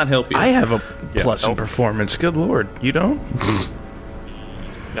would not help you. I have a plus in nope. performance. Good lord. You don't?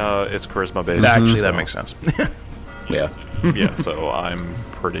 it's charisma based. Actually, that makes sense. Yeah. Yeah, so I'm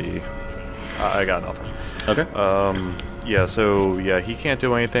pretty. I got nothing. Okay. He can't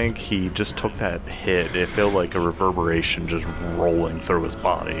do anything. He just took that hit. It felt like a reverberation just rolling through his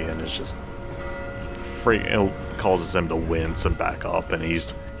body, and it's just it causes him to wince and back up, and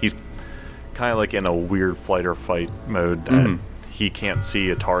he's kind of like in a weird flight or fight mode that he can't see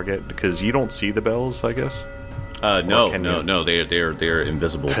a target because you don't see the bells, I guess. No. They're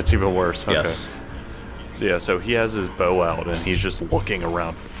invisible. That's even worse. Okay. Yes. So he has his bow out, and he's just looking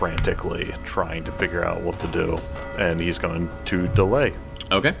around frantically, trying to figure out what to do, and he's going to delay.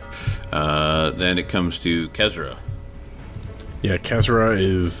 Okay. Then it comes to Kezra. Yeah, Kezra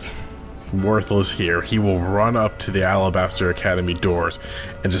is worthless here. He will run up to the Alabaster Academy doors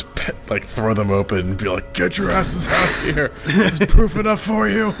and just throw them open and be like, "Get your asses out of here! It's proof enough for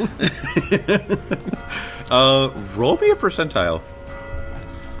you." Roll me a percentile.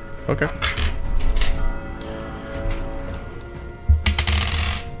 Okay.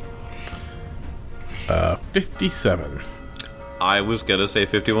 Uh, 57. I was gonna say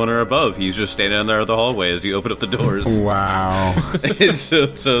 51 or above. He's just standing there in the hallway as you open up the doors. Wow. And so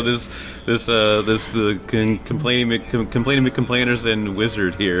this complaining complainers and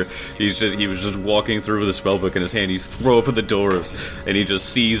wizard here. He was just walking through with a spellbook in his hand. He's throw open the doors, and he just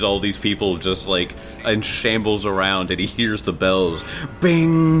sees all these people just like in shambles around, and he hears the bells,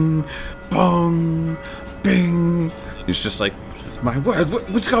 bing, bong, bing. He's just like, my word,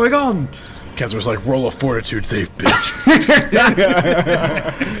 what's going on? Kezra's like, roll a fortitude save, bitch.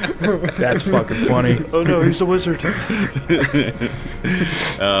 That's fucking funny. Oh no, he's a wizard.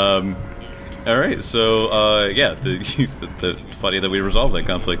 All right, so yeah, the funny that we resolved that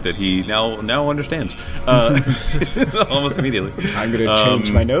conflict that he now understands almost immediately. I'm gonna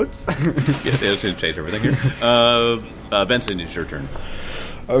change my notes. Yeah, it's gonna change everything here. Benson, it's your turn.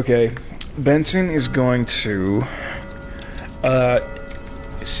 Okay, Benson is going to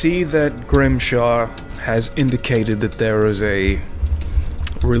see that Grimshaw has indicated that there is a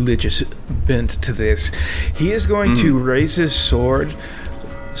religious bent to this. He is going to raise his sword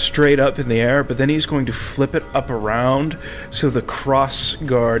straight up in the air, but then he's going to flip it up around so the cross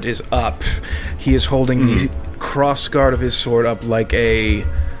guard is up. He is holding the cross guard of his sword up like a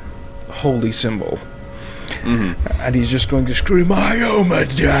holy symbol. And he's just going to scream,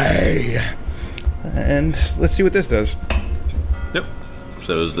 Ioma Day! And let's see what this does. Yep.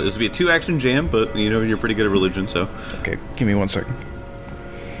 So this will be a 2-action jam, but you know you're pretty good at religion, so. Okay, give me 1 second.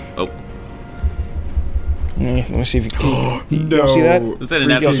 Oh. Let me see if you can. You see that? Is that a Y'all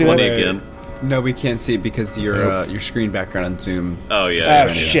natural see 20 that? again? No, we can't see it because your screen background on Zoom. Oh, yeah.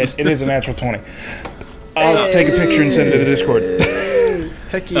 Oh, shit. It is a natural 20. I'll take a picture and send it to the Discord.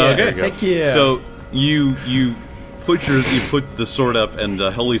 Heck yeah. Okay. Heck yeah. So you put the sword up, and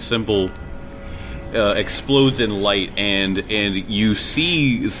the holy symbol explodes in light, and you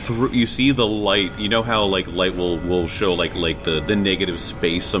see the light. You know how like light will show like the negative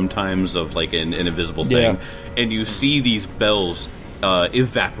space sometimes of like an invisible thing, and you see these bells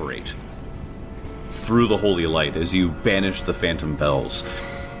evaporate through the holy light as you banish the phantom bells.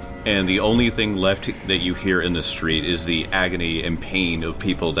 And the only thing left that you hear in the street is the agony and pain of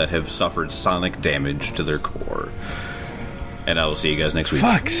people that have suffered sonic damage to their core. And I will see you guys next week.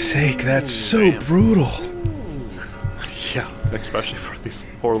 Fuck's sake, that's so brutal. Yeah, especially for these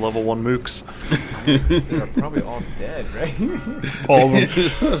poor level 1 mooks. They're probably all dead, right? All of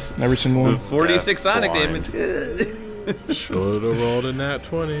them. Every single one. 46 sonic blind. damage. Should've rolled in that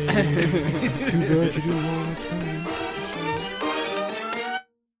 20. Too bad you didn't want to.